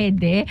on the head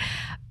there.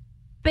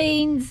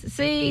 Beans,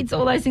 seeds,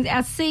 all those things.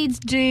 Our seeds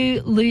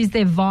do lose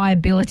their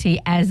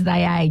viability as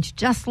they age,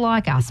 just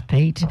like us,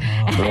 Pete.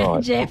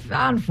 And Jeff,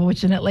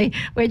 unfortunately,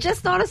 we're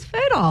just not as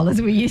fertile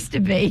as we used to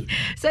be.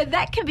 So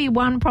that can be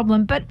one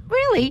problem. But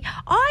really,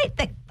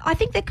 I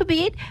think that could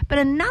be it. But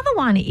another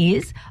one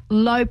is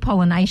low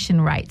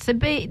pollination rate. So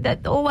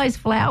that all those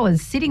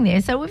flowers sitting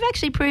there. So we've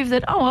actually proved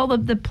that,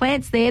 the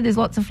plant's there, there's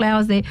lots of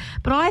flowers there.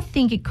 But I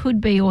think it could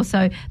be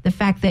also the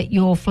fact that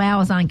your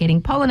flowers aren't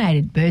getting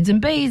pollinated. Birds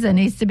and bees, there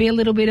needs to be a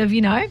little bit of,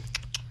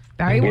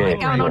 Barry White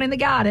going on in the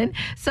garden.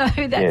 So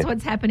that's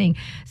what's happening.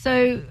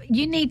 So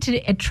you need to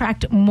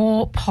attract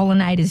more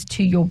pollinators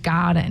to your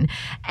garden.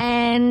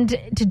 And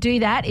to do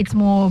that, it's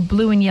more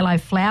blue and yellow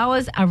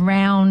flowers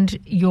around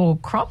your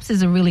crops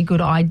is a really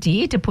good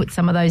idea to put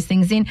some of those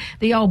things in.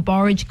 The old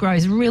borage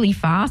grows really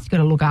fast. You've got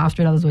to look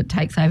after it, otherwise it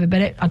takes over.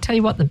 But I'll tell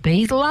you what, the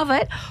bees love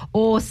it.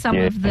 Or some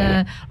of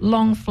the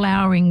long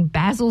flowering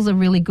basils are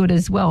really good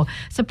as well.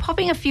 So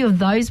popping a few of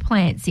those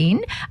plants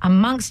in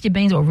amongst your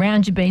beans or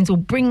around your beans will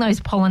bring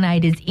those pollinators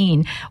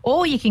in.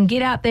 Or you can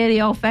get out there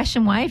the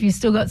old-fashioned way. If you've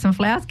still got some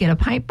flowers, get a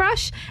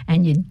paintbrush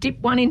and you dip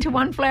one into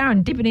one flower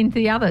and dip it into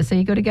the other. So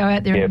you've got to go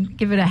out there and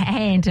give it a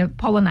hand to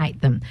pollinate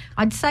them.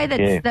 I'd say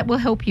that will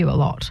help you a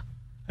lot.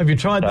 Have you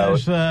tried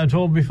those at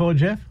all before,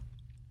 Jeff?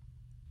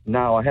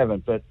 No, I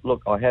haven't. But,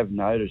 look, I have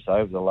noticed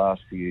over the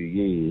last few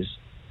years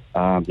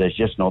there's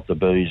just not the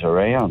bees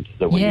around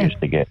that we used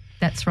to get.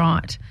 That's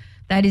right.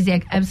 That is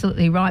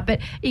absolutely right.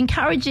 But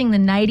encouraging the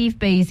native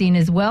bees in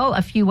as well,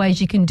 a few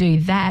ways you can do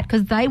that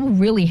because they will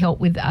really help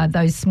with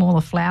those smaller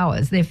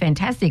flowers. They're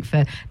fantastic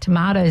for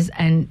tomatoes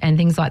and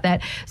things like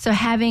that. So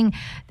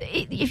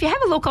if you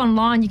have a look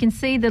online, you can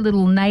see the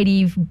little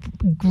native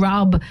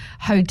grub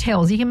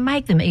hotels. You can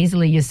make them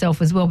easily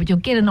yourself as well, but you'll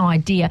get an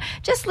idea.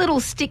 Just little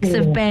sticks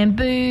of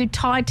bamboo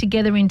tied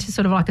together into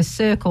sort of like a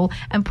circle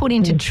and put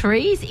into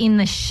trees in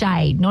the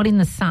shade, not in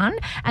the sun,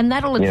 and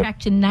that'll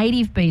attract your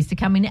native bees to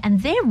come in,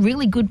 and they're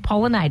really good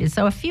pollinators.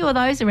 So a few of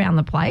those around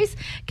the place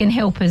can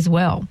help as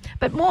well.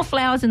 But more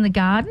flowers in the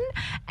garden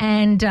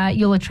and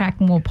you'll attract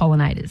more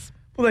pollinators.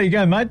 Well, there you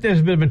go, mate. There's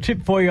a bit of a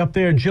tip for you up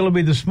there at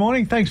Jillaby this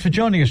morning. Thanks for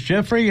joining us,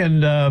 Jeffrey,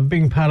 and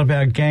being part of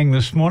our gang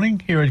this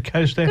morning here at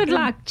Coast FM. Good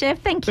luck, Jeff.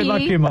 Thank you. Good luck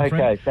to you, my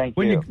friend. Okay, thank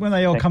you. When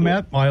they all come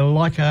out, I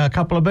like a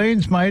couple of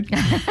beans, mate.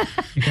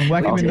 You can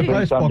whack them in the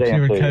post box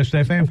here at Coast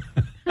FM.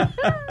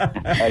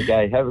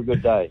 Okay, have a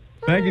good day.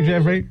 Thank you,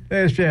 Jeffrey.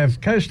 There's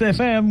Jeff. Coast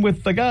FM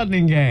with the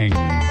Gardening Gang.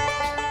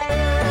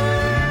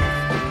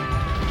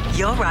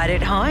 You're right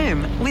at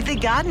home with the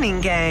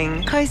Gardening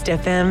Gang. Coast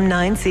FM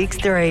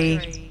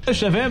 963.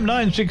 Coast FM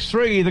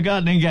 963, the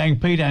Gardening Gang,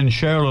 Pete and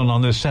Sherilyn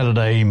on this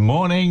Saturday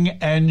morning.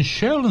 And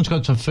Sherilyn's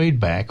got some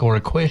feedback or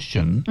a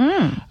question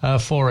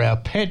for our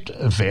pet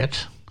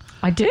vet.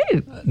 I do.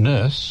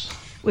 Nurse.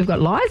 We've got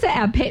Liza,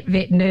 our pet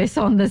vet nurse,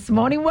 on this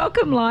morning.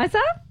 Welcome,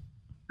 Liza.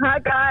 Hi,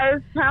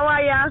 guys. How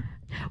are you?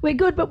 We're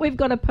good, but we've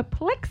got a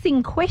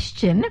perplexing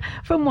question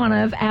from one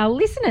of our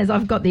listeners.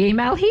 I've got the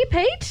email here,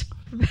 Pete.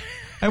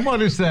 And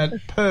what is that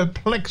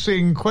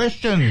perplexing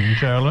question,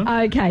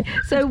 Sherilyn? Okay,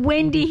 so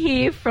Wendy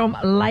here from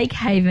Lake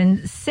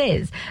Haven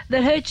says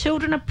that her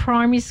children are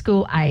primary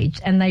school age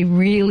and they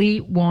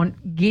really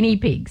want guinea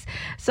pigs.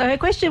 So her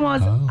question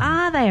was,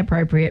 are they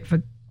appropriate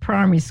for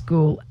primary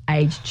school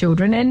age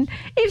children? And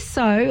if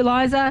so,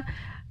 Liza,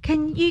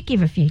 can you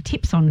give a few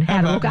tips on how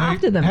to look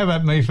after them? How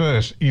about me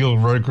first? You'll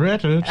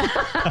regret it. So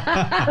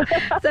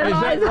Is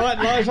that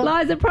right, Liza?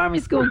 Liza, primary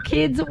school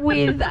kids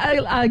with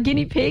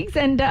guinea pigs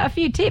and a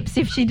few tips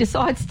if she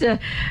decides to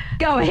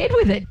go ahead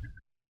with it.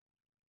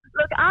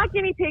 Look, are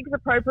guinea pigs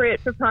appropriate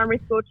for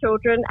primary school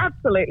children?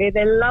 Absolutely.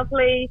 They're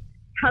lovely,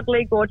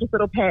 cuddly, gorgeous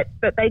little pets,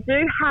 but they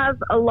do have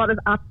a lot of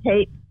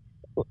upkeep.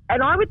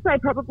 And I would say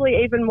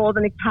probably even more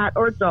than a cat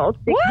or a dog.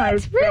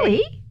 Because what?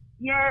 Really?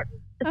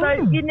 So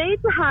you need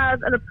to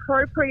have an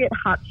appropriate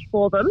hutch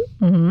for them.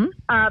 Mm-hmm.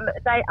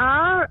 They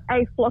are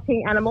a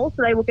flocking animal,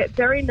 so they will get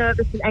very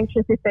nervous and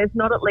anxious if there's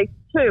not at least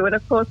two. And,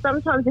 of course,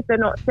 sometimes if they're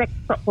not sexed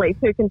properly,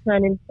 two can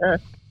turn into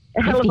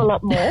a hell of a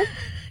lot more.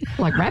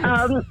 Like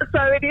rabbits.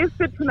 So it is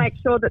good to make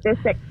sure that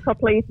they're sexed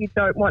properly if you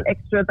don't want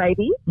extra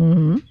babies.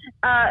 Mm-hmm.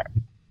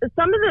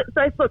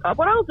 Look,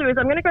 what I'll do is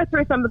I'm going to go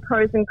through some of the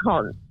pros and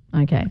cons.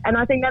 Okay. And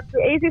I think that's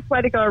the easiest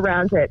way to go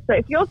around it. So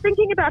if you're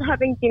thinking about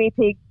having guinea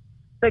pigs,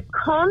 the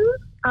cons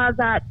are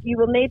that you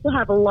will need to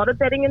have a lot of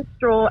bedding and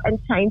straw and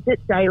change it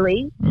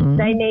daily. Mm.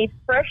 They need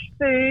fresh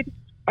food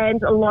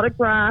and a lot of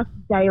grass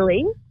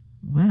daily.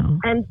 Wow.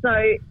 And so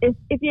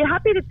if you're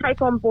happy to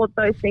take on board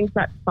those things,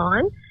 that's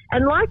fine.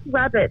 And like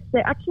rabbits,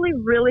 they're actually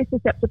really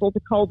susceptible to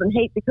cold and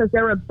heat because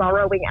they're a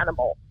burrowing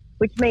animal.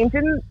 which means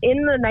in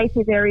the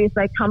native areas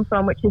they come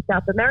from, which is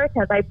South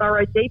America, they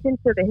burrow deep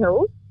into the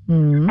hills.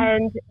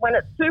 And when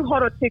it's too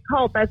hot or too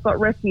cold, they've got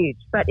refuge.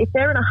 But if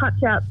they're in a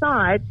hutch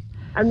outside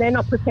and they're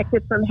not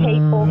protected from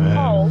heat or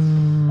cold,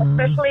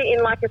 especially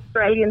in like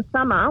Australian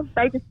summer,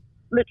 they just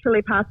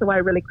literally pass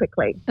away really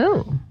quickly.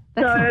 Oh,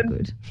 that's not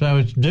good. So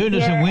it's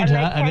dudeness in winter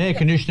and air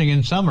conditioning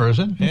in summer, is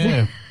it?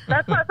 Yeah.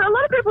 That's right. So a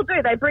lot of people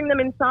do. They bring them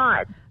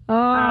inside.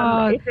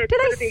 Oh, if it's do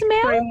they smell?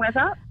 Extreme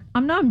weather.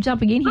 I'm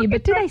jumping in here,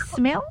 but do they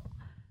smell?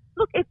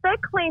 Look, if they're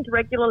cleaned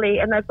regularly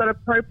and they've got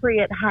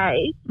appropriate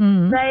hay,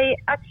 they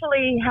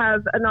actually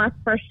have a nice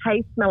fresh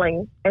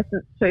hay-smelling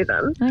essence to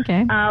them.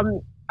 Okay.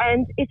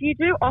 And if you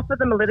do offer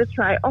them a litter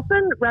tray,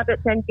 often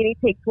rabbits and guinea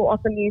pigs will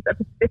often use a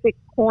specific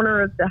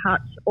corner of the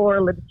hutch or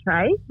a litter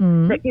tray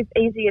that is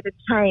easier to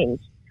change.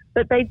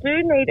 But they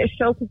do need a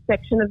sheltered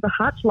section of the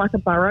hutch, like a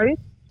burrow,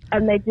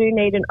 and they do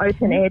need an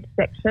open-aired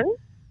section.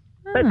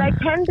 But they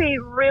can be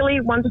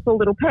really wonderful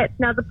little pets.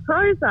 Now, the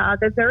pros are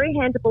they're very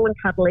handable and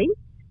cuddly.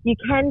 You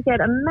can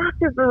get a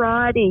massive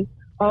variety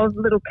of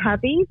little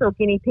cubbies or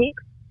guinea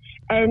pigs,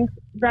 and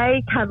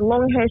they have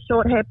long hair,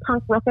 short hair,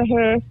 punk rocker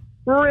hair,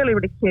 really,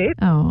 really cute.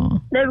 Oh.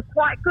 They're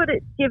quite good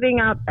at giving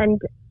up and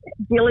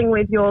dealing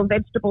with your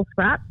vegetable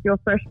scraps, your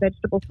fresh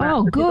vegetable scraps.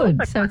 Oh, good.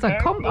 So it's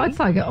like,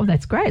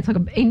 that's great. It's like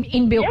an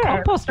inbuilt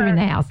composter in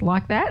the house,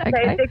 like that.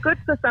 Okay. They're good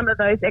for some of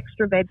those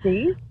extra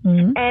veggies.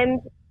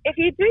 And if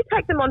you do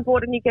take them on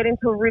board and you get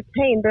into a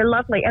routine, they're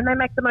lovely, and they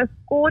make the most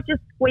gorgeous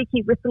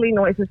squeaky, whistly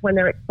noises when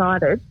they're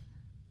excited.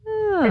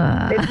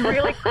 It's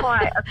really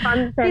quite a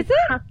fun,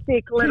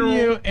 fantastic little... Can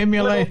you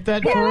emulate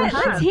that for us?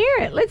 Let's hear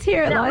it. Let's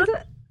hear it,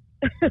 Liza.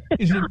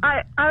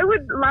 I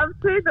would love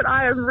to, but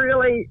I am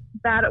really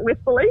bad at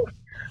whistling.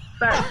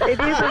 But it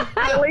is a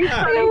really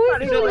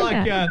funny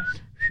like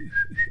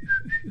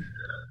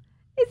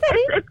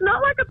it's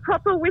not like a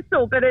proper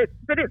whistle, but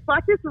it's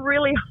like this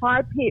really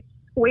high-pitched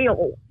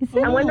squeal.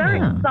 And when they're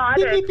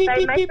excited,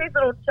 they make these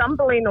little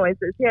jumbly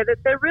noises. Yeah,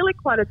 they're really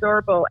quite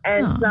adorable.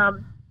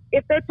 And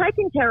if they're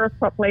taken care of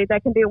properly, they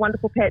can be a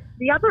wonderful pet.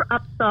 The other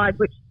upside,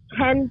 which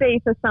can be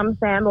for some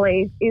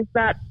families, is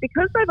that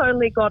because they've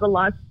only got a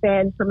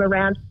lifespan from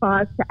around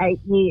 5 to 8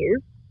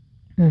 years,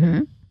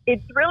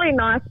 it's really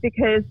nice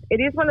because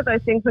it is one of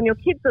those things when your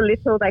kids are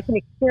little, they can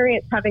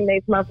experience having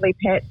these lovely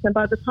pets, and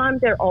by the time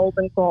they're old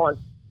and gone,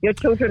 your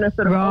children are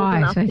sort of old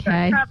enough to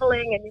go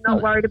travelling, and you're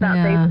not worried about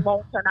these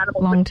long-term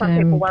animals which some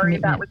people worry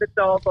about with a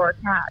dog or a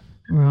cat.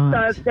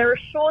 Right. So they're a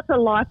shorter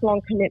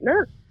lifelong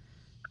commitment.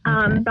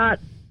 But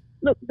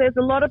look, there's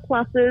a lot of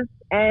pluses,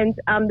 and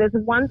there's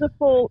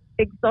wonderful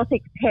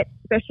exotic pet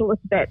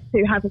specialist vets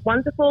who have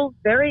wonderful,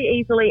 very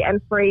easily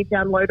and free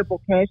downloadable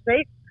care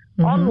sheets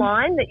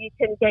online that you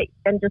can get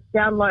and just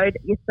download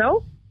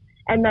yourself.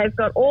 And they've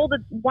got all the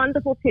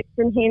wonderful tips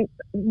and hints,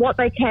 what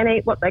they can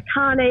eat, what they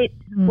can't eat,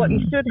 what you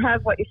should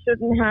have, what you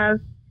shouldn't have.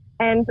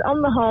 And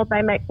on the whole,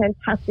 they make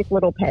fantastic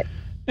little pets.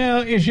 Now,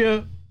 is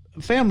your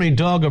family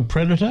dog a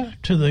predator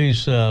to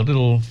these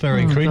little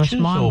fairy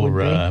creatures, or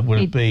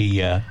would it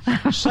be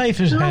safe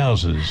as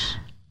houses?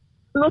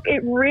 Look,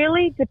 it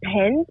really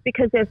depends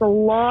because there's a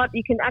lot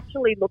you can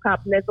actually look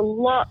up, and there's a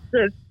lot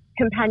of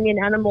companion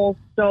animals,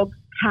 dogs,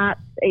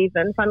 cats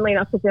even, funnily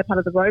enough, because they're part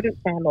of the rodent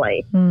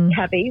family,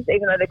 cabbies,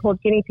 even though they're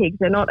called guinea pigs,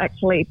 they're not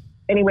actually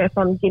anywhere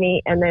from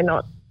Guinea, and they're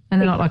not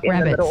like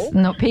rabbits.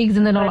 Not pigs,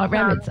 and they're not like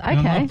rabbits.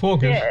 Okay.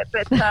 Yeah,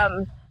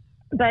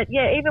 but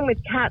yeah, even with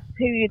cats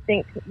who you'd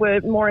think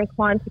were more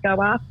inclined to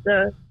go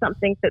after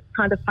something that's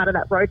kind of part of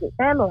that rodent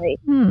family,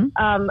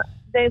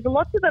 there's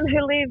lots of them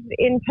who live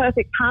in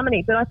perfect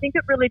harmony, but I think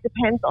it really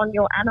depends on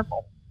your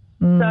animal.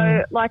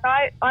 So, like,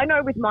 I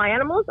know with my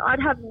animals,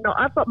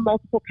 I've got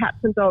multiple cats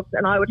and dogs,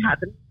 and I would have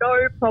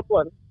no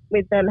problem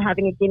with them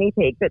having a guinea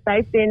pig, but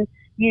they've been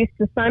used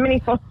to so many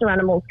foster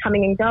animals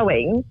coming and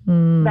going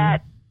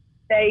that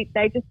they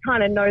just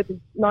kind of know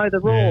the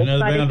rules. Yeah,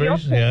 but if you're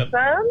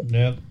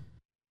concerned,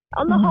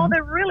 on the whole,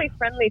 they're really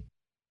friendly.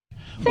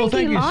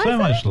 Thank you so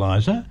much,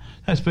 Liza.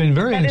 That's been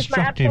very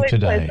instructive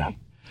today. Pleasure.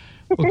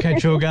 We'll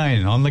catch you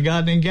again on The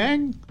Gardening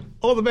Gang.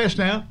 All the best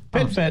now.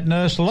 Pet Fat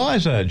Nurse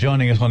Liza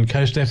joining us on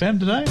Coast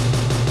FM today.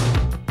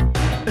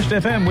 Coast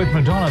FM with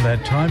Madonna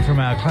that time from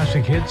our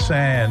classic hits,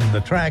 and the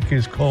track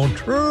is called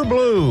True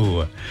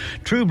Blue.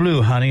 True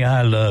Blue, honey,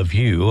 I love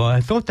you. I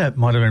thought that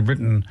might have been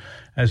written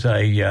as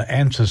a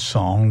answer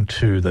song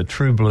to the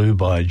True Blue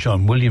by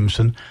John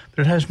Williamson,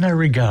 but it has no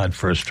regard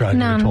for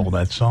Australia at all,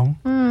 that song.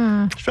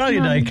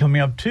 Australia Day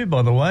coming up too,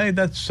 by the way.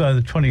 That's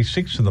the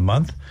 26th of the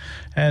month.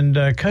 And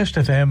Coast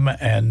FM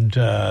and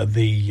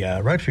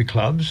the Rotary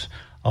Clubs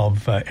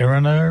of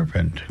Erina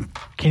and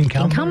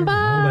Kincumber and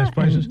all those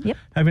places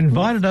have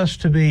invited us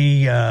to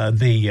be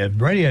the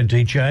radio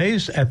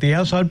DJs at the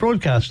Outside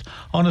Broadcast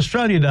on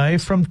Australia Day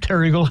from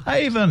Terrigal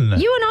Haven.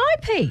 You and I,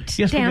 Pete,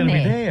 yes, down we're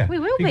going to be there. We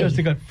will because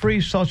they've got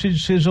free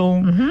sausage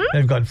sizzle,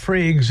 they've got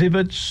free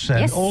exhibits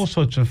and all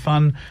sorts of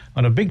fun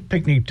on a big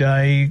picnic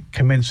day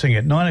commencing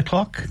at 9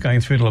 o'clock,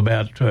 going through till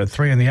about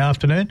 3 in the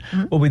afternoon.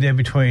 We'll be there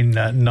between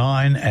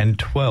 9 and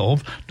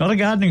 12. Not a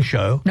gardening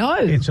show. No.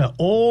 It's an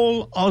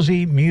all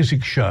Aussie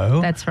music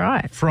show. That's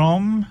right.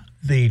 From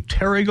the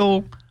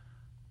Terrigal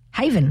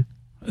Haven.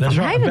 That's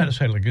right. Haven. I'm about to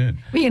say lagoon.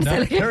 We're going to say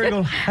lagoon.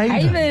 Terrigal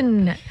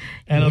Haven.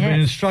 And I've been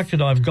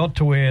instructed I've got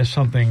to wear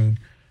something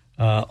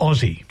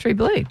Aussie. True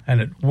blue.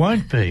 And it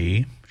won't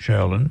be,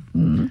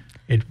 Sheldon,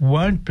 it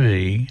won't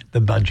be the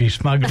budgie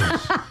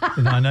smugglers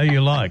that I know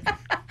you like.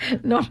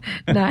 No.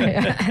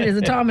 There's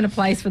a time and a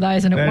place for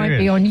those, and it won't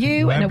be on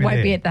you, and it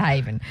won't be at the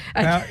Haven.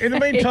 Now, in the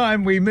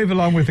meantime, we move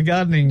along with the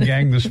gardening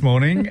gang this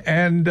morning,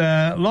 and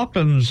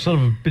Lachlan's sort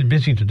of a bit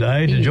busy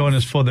today to join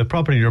us for the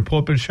property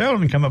report, but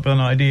Sheldon came up with an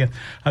idea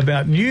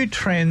about new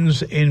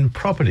trends in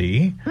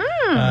property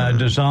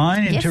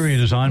design, interior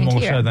design,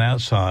 more so than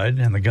outside,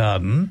 and the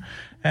garden.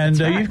 And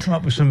you've come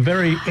up with some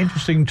very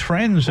interesting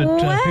trends that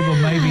people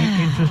may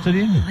be interested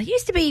in. It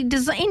used to be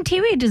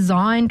interior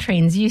design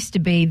trends used to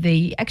be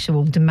the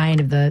actual domain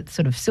of the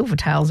sort of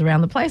Silvertails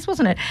around the place,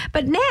 wasn't it?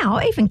 But now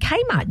even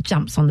Kmart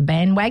jumps on the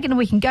bandwagon, and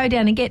we can go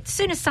down and get, as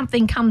soon as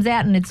something comes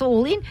out and it's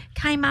all in,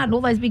 Kmart and all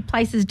those big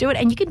places do it,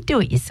 and you can do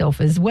it yourself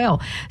as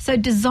well. So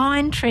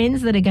design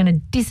trends that are going to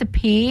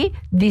disappear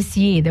this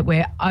year that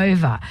we're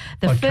over.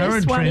 The first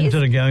current one trends is,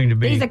 that are going to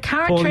be these are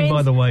current trends,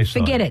 by the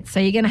wayside. Forget it.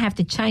 So you're going to have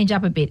to change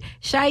up a bit.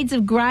 Shades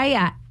of grey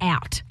are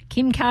out.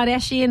 Kim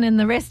Kardashian and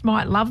the rest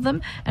might love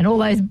them, and all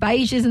those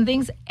beiges and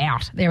things,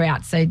 out. They're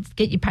out. So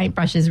get your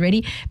paintbrushes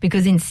ready,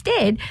 because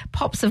instead,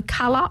 pops of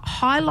colour,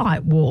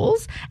 highlight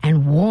walls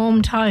and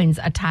warm tones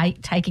are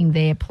taking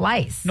their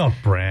place. Not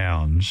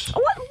browns.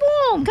 What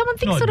warm? Come on,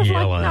 think Not sort of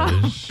yellows.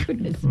 like... Oh,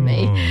 goodness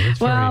me.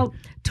 Well...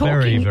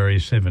 Very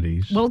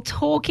 70s. Well,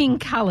 talking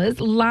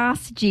colours,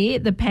 last year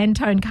the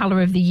Pantone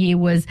colour of the year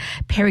was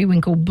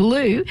periwinkle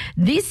blue.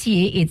 This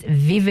year it's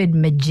vivid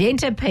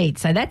magenta, Pete.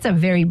 So that's a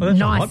very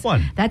nice... a hot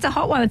one. That's a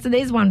hot one. So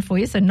there's one for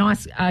you. So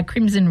nice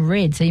crimson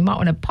red. So you might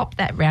want to pop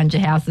that round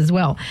your house as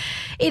well.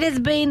 It has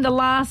been the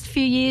last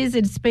few years,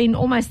 it's been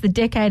almost the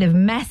decade of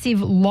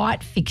massive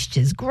light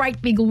fixtures.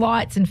 Great big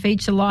lights and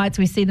feature lights.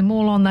 We see them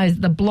all on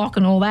the block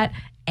and all that.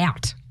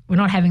 Out. We're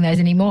not having those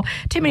anymore.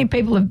 Too many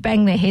people have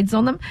banged their heads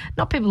on them.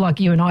 Not people like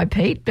you and I,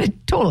 Pete, but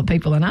taller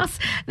people than us.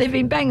 They've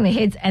been banging their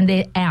heads and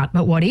they're out.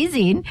 But what is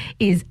in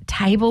is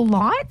table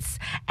lights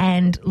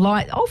and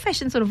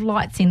old-fashioned sort of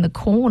lights in the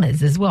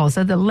corners as well.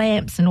 So the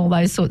lamps and all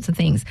those sorts of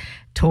things.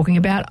 Talking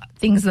about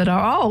things that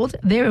are old,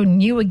 they're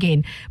new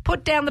again.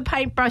 Put down the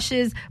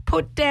paintbrushes,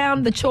 put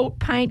down the chalk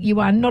paint. You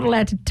are not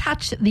allowed to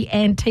touch the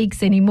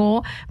antiques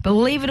anymore.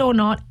 Believe it or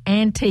not,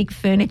 antique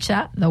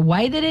furniture, the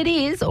way that it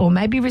is, or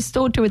maybe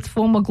restored to its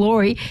former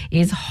glory,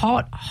 is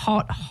hot,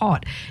 hot,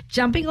 hot.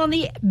 Jumping on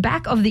the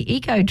back of the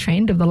eco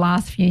trend of the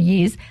last few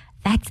years,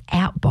 that's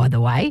out, by the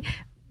way.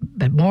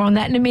 But more on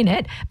that in a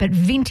minute. But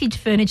vintage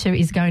furniture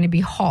is going to be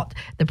hot.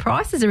 The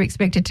prices are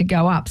expected to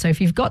go up. So if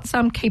you've got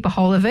some, keep a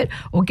hold of it,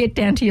 or get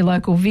down to your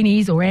local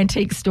Vinnies or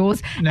antique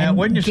stores. Now,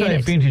 when you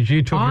say vintage,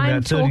 you're talking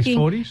about 30s,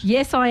 40s?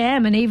 Yes, I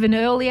am. And even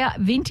earlier,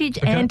 vintage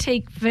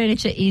antique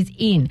furniture is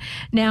in.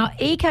 Now,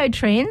 eco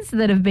trends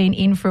that have been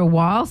in for a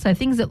while, so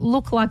things that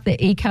look like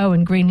the eco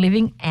and green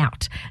living,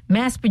 out.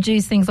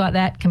 Mass-produced things like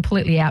that,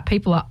 completely out.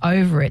 People are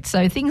over it.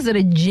 So things that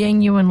are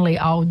genuinely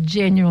old,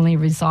 genuinely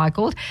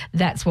recycled,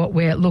 that's what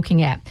we're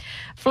looking at.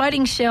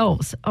 Floating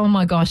shelves. Oh,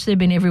 my gosh, they've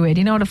been everywhere. Do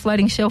you know what a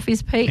floating shelf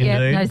is, Pete? Indeed.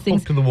 Yeah, those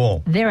things. Hooked to the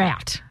wall. They're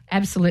out.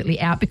 Absolutely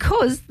out,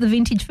 because the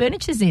vintage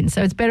furniture's in.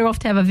 So it's better off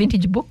to have a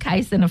vintage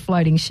bookcase than a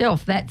floating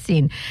shelf. That's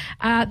in.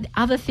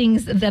 Other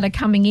things that are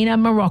coming in are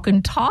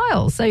Moroccan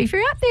tiles. So if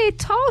you're out there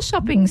tile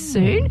shopping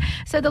soon,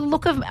 so the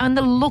look of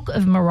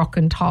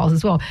Moroccan tiles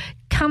as well.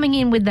 Coming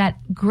in with that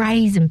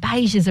greys and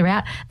beiges are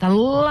out. The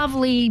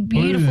lovely,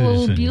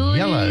 beautiful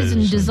blues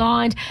and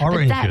designed.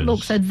 Oranges. That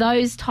look, so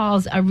those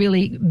tiles are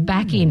really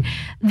back in.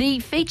 The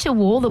feature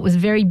wall that was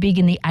very big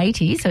in the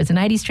 80s, so it's an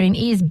 80s trend,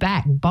 is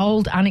back.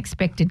 Bold,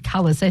 unexpected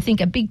colours. So think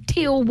a big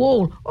teal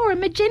wall or a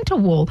magenta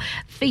wall.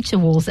 Feature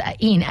walls are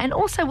in. And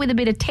also with a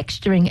bit of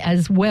texturing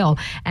as well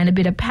and a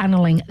bit of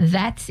panelling,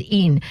 that's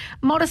in.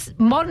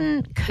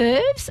 Modern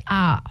curves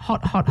are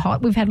hot, hot,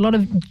 hot. We've had a lot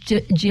of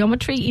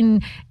geometry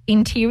in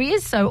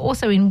interiors, so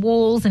also in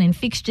walls and in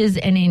fixtures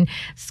and in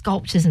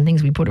sculptures and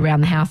things we put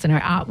around the house and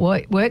our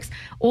artworks,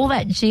 all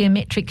that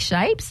geometric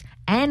shapes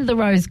and the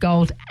rose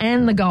gold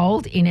and the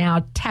gold in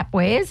our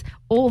tapwares,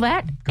 all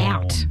that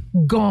gone.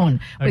 Okay.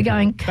 We're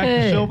going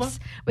curves.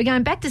 We're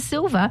going back to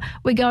silver.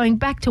 We're going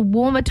back to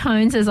warmer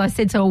tones, as I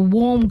said, so a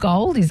warm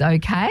gold is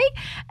okay,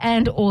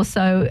 and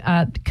also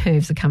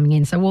curves are coming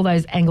in, so all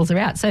those angles are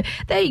out. So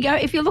there you go.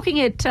 If you're looking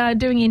at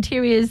doing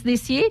interiors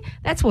this year,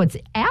 that's what's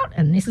out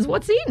and this is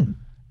what's in.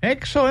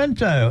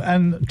 Excellento.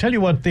 And tell you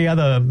what, the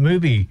other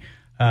movie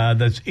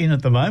that's in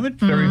at the moment,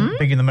 very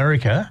big in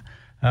America,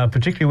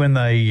 particularly when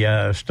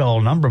they stole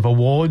a number of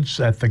awards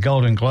at the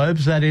Golden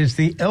Globes, that is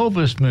the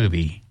Elvis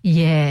movie.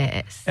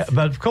 Yes.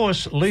 But, of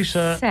course,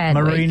 Lisa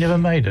Sadly. Marie never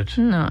made it.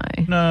 No.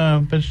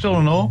 No, but still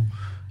in all,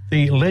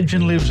 the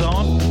legend lives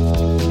on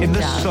in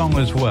this song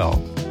as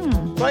well.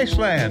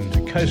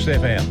 Wasteland, Coast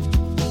FM.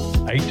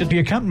 8 to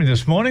your company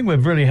this morning.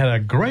 We've really had a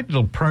great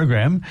little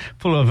program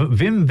full of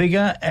vim,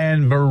 vigour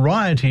and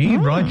variety.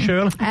 Right,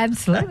 Shirley?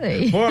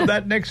 Absolutely. More of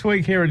that next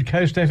week here at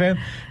Coast FM.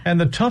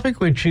 And the topic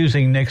we're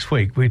choosing next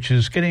week, which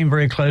is getting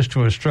very close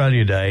to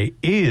Australia Day,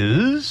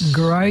 is...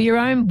 Grow your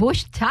own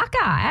bush tucker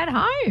at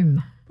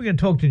home. We're going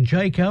to talk to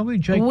Jake, are we?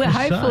 Jake well,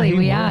 hopefully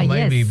we are,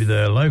 maybe yes.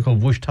 the local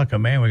bush tucker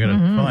man. We're going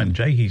to find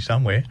Jakey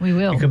somewhere. We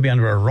will. He could be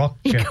under a rock.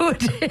 He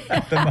could.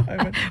 At the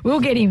moment. We'll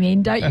get him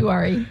in, don't you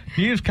worry.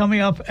 News coming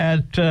up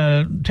at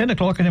 10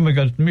 o'clock, and then we've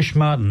got Mish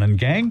Martin and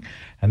gang,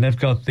 and they've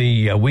got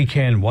the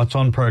weekend What's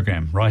On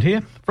program right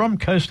here from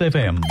Coast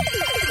FM.